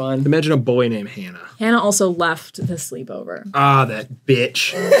that's fine. Imagine a boy named Hannah. Hannah also left the sleepover. Ah, that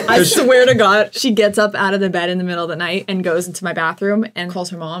bitch. I swear to God, she gets up out of the bed in the middle of the night and goes into my bathroom and calls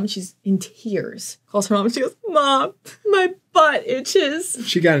her mom. She's in tears. Calls her mom and she goes, Mom, my butt itches.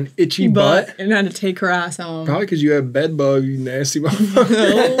 She got an itchy butt. And had to take her ass home. Probably because you have bed bug, you nasty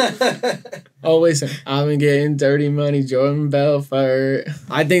motherfucker. Oh, listen. I'm getting dirty money, Jordan Belfort.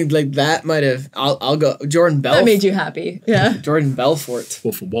 I think like that might have. I'll go Jordan Belfort. That made you happy. Yeah. Jordan Belfort.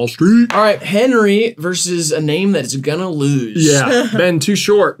 Wolf of Wall Street. All right, Henry versus a name that's gonna lose. Yeah, Ben, too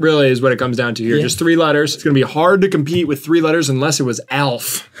short, really, is what it comes down to here. Yeah. Just 3 letters. It's going to be hard to compete with 3 letters unless it was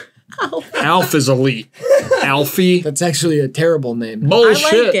Alf. Alf is elite. Alfie. That's actually a terrible name.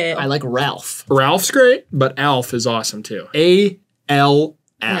 Bullshit. I like it. I like Ralph. Ralph's great, but Alf is awesome too.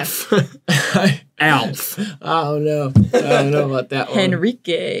 A-L-F. Alf. I don't know about that one.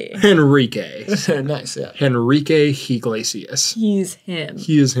 Henrique. Henrique. Nice, yeah. Henrique Iglesias. He's him.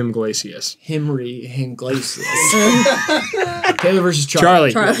 He is him Iglesias. Henry Iglesias. Taylor versus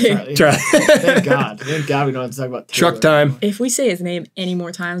Charlie. Charlie. Thank God. Thank God we don't have to talk about Taylor. Truck time. If we say his name any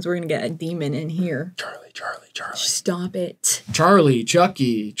more times, we're gonna get a demon in here. Charlie. Stop it. Charlie,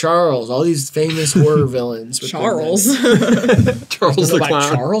 Chucky, Charles, all these famous horror villains. Charles. Charles the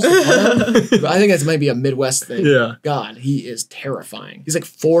Clown. Charles the Clown? I think that might be a Midwest thing. Yeah. God, he is terrifying. He's like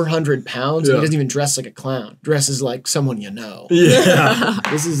 400 pounds. And he doesn't even dress like a clown. Dresses like someone you know. Yeah.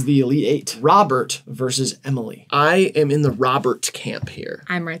 This is the Elite Eight. Robert versus Emily. I am in the Robert camp here.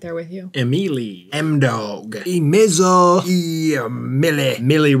 I'm right there with you. Emily. M-Dog. Emizo. Millie.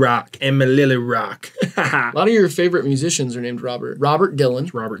 Millie Rock. Emily Rock. A lot of your favorite musicians are named Robert. Robert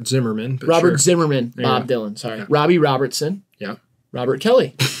Dylan. Robert Zimmerman. Robert Zimmerman. Bob Dylan, sorry. Yeah. Robbie Robertson. Yeah. Robert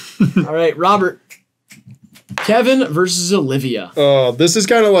Kelly. All right, Robert. Kevin versus Olivia. Oh, this is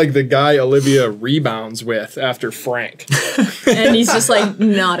kind of like the guy Olivia rebounds with after Frank. And he's just like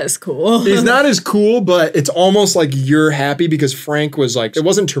not as cool. He's not as cool, but it's almost like you're happy because Frank was like, it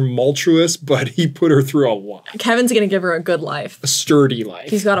wasn't tumultuous, but he put her through a lot. Kevin's gonna give her a good life. A sturdy life.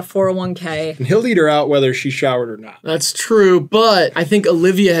 He's got a 401k. And he'll lead her out whether she showered or not. That's true, but I think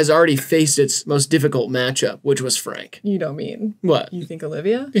Olivia has already faced its most difficult matchup, which was Frank. You don't mean. What? You think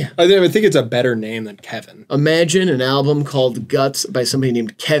Olivia? Yeah. I think it's a better name than Kevin. Imagine an album called Guts by somebody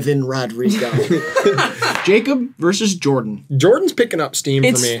named Kevin Rodrigo. Jacob versus Jordan. Jordan's picking up steam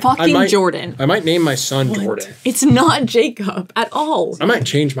It's for me. fucking Jordan. I might name my son Jordan. It's not Jacob at all. I might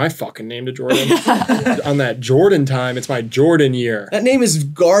change my fucking name to Jordan. On that Jordan time, it's my Jordan year. That name is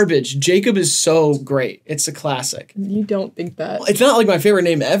garbage. Jacob is so great. It's a classic. You don't think that? It's not like my favorite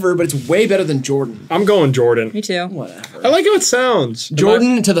name ever, but it's way better than Jordan. I'm going Jordan. Me too. Whatever. I like how it sounds.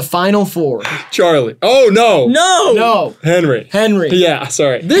 Jordan to the Final Four. Charlie. Oh, no. No! No. Henry. Henry. Yeah,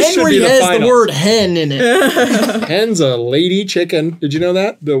 sorry. This should Henry be the has final. the word hen in it. Hen's a lady chicken. Did you know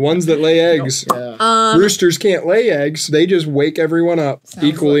that? The ones that lay eggs. Yeah. Roosters can't lay eggs. They just wake everyone up.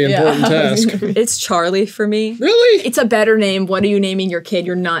 Equally important task. It's Charlie for me. Really? It's a better name. What are you naming your kid?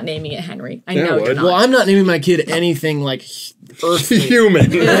 You're not naming it Henry. I Yeah, know I you're would. not. Well, I'm not naming my kid anything like earthly. Human.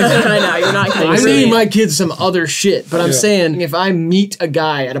 I know, you're not kidding. I'm naming my kids some other shit, but I'm Yeah. saying if I meet a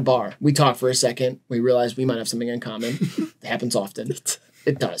guy at a bar, we talk for a second, we realize we might have something in common. It happens often.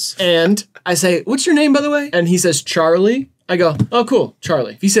 It does. And I say, "What's your name, by the way?" And he says, "Charlie." I go, "Oh, cool,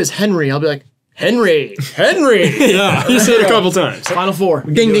 Charlie." If he says Henry, I'll be like, "Henry, Henry." Yeah, you said it a couple times. Final four.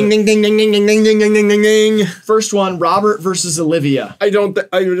 Ding, ding, ding, ding, ding, ding, ding, ding, ding, ding, ding, ding, ding. First one, Robert versus Olivia.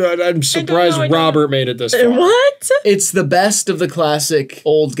 I'm surprised know, I don't- Robert made it this far. What? It's the best of the classic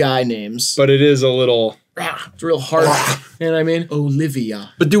old guy names. But it is a little... It's real hard. You know what I mean?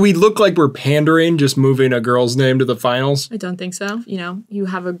 Olivia. But do we look like we're pandering, just moving a girl's name to the finals? I don't think so. You know, you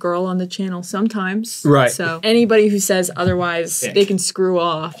have a girl on the channel sometimes. Right. So anybody who says otherwise, they can screw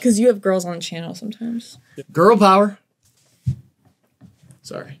off. Because you have girls on the channel sometimes. Girl power.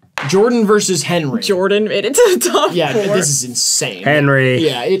 Sorry. Jordan versus Henry. Jordan made it to the top Yeah, four. this is insane. Henry.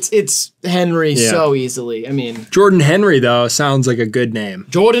 Yeah, it's Henry Yeah. so easily. I mean, Jordan Henry, though, sounds like a good name.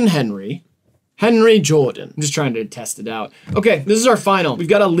 Jordan Henry. Henry Jordan. I'm just trying to test it out. Okay, this is our final. We've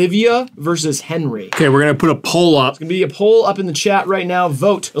got Olivia versus Henry. Okay, we're going to put a poll up. Gonna be a poll up in the chat right now.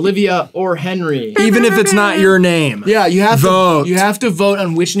 Vote Olivia or Henry. Even if it's not your name. Yeah, you have Vote. to. You have to vote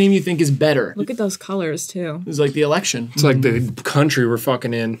on which name you think is better. Look at those colors, too. It's like the election. It's like the country we're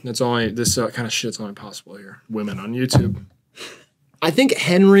fucking in. That's only, this kind of shit's only possible here. Women on YouTube. I think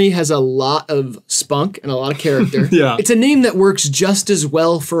Henry has a lot of spunk and a lot of character. Yeah. It's a name that works just as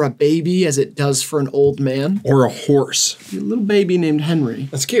well for a baby as it does for an old man. Or a horse. You're a little baby named Henry.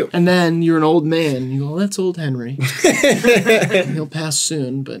 That's cute. And then you're an old man. And you go, that's old Henry. He'll pass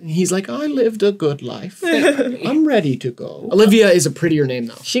soon, but he's like, I lived a good life. I'm ready to go. Olivia is a prettier name,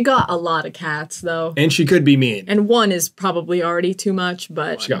 though. She got a lot of cats, though. And she could be mean. And one is probably already too much,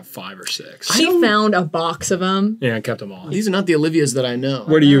 but She got 5 or 6. she found a box of them. Yeah, I kept them all. These are not the Olivias that I know.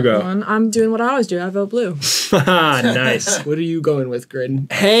 Where do you go? And I'm doing what I always do. I vote blue. Nice. What are you going with, Graydon?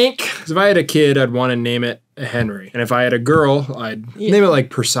 Hank. 'Cause if I had a kid, I'd want to name it Henry. And if I had a girl, I'd name it like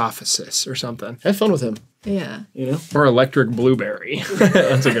Persophosis or something. Have fun with him, Yeah. you know? Or Electric Blueberry.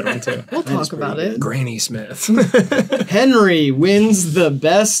 That's a good one too. We'll talk about it. Granny Smith. Henry wins the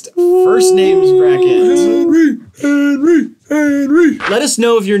best first names bracket. Henry. Let us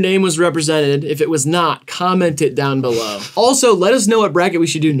know if your name was represented. If it was not, comment it down below. Also, let us know what bracket we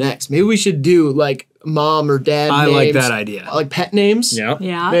should do next. Maybe we should do like mom or dad I names. like that idea. Like pet names. Yeah.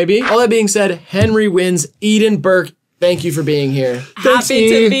 Yeah. Maybe. All that being said, Henry wins. Eden Burke, thank you for being here. Happy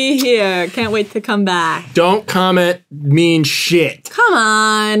to be here. Can't wait to come back. Don't comment mean shit. Come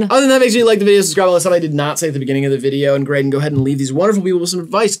on. Other than that, make sure you like the video, subscribe, all that stuff I did not say at the beginning of the video, and Graydon, go ahead and leave these wonderful people with some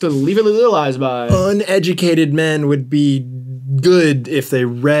advice to leave it their lives by. Uneducated men would be good if they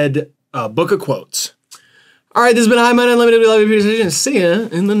read a book of quotes. All right, this has been HIVEMIND Unlimited. We love you. See ya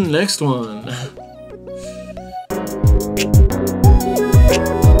in the next one.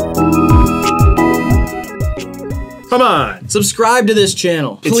 Come on. Subscribe to this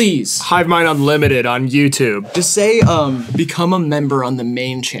channel, please. HIVEMIND Unlimited on YouTube. Just say, become a member on the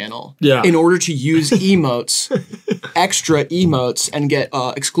main channel. Yeah. In order to use emotes, extra emotes, and get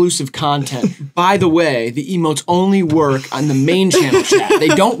exclusive content. By the way, the emotes only work on the main channel chat. They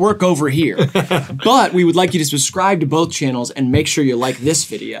don't work over here. But we would like you to subscribe to both channels and make sure you like this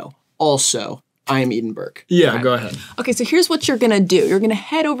video. Also, I am Eden Burke. Yeah, go ahead. Okay, so here's what you're gonna do. You're gonna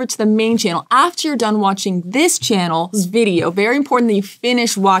head over to the main channel after you're done watching this channel's video. Very important that you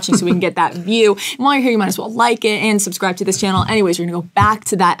finish watching so we can get that view. And while you're here, you might as well like it and subscribe to this channel. Anyways, you're gonna go back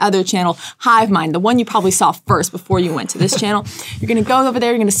to that other channel, HIVEMIND, the one you probably saw first before you went to this channel. You're gonna go over there,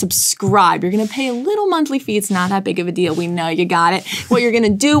 you're gonna subscribe. You're gonna pay a little monthly fee. It's not that big of a deal. We know you got it. What you're gonna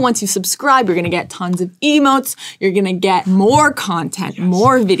do once you subscribe, you're gonna get tons of emotes. You're gonna get more content,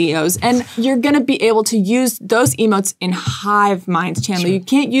 more videos, and you're gonna be able to use those emotes in HIVEMIND's channel. You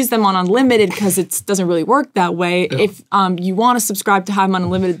can't use them on Unlimited because it doesn't really work that way. Yeah. If you want to subscribe to HIVEMIND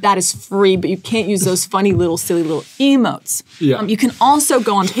Unlimited, that is free, but you can't use those funny little silly little emotes. Yeah. You can also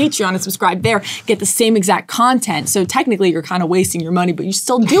go on Patreon and subscribe there, get the same exact content. So technically you're kind of wasting your money, but you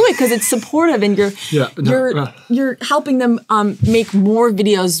still do it because it's supportive and you're helping them make more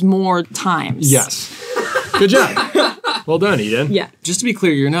videos more times. Yes. Good job. Well done, Eden. Yeah. Just to be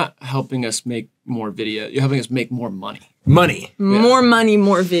clear, you're not helping us make more video. You're helping us make more money. Money. More money,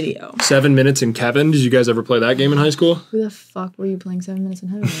 more video. 7 Minutes in Kevin. Did you guys ever play that game in high school? Who the fuck were you playing 7 Minutes in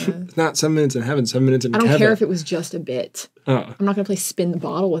Heaven with? It's not 7 Minutes in Heaven, 7 Minutes in Kevin. I don't care if it was just a bit. Oh. I'm not going to play Spin the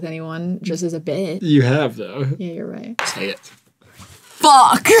Bottle with anyone just as a bit. You have, though. Yeah, you're right. Say it.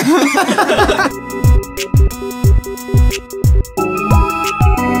 Fuck!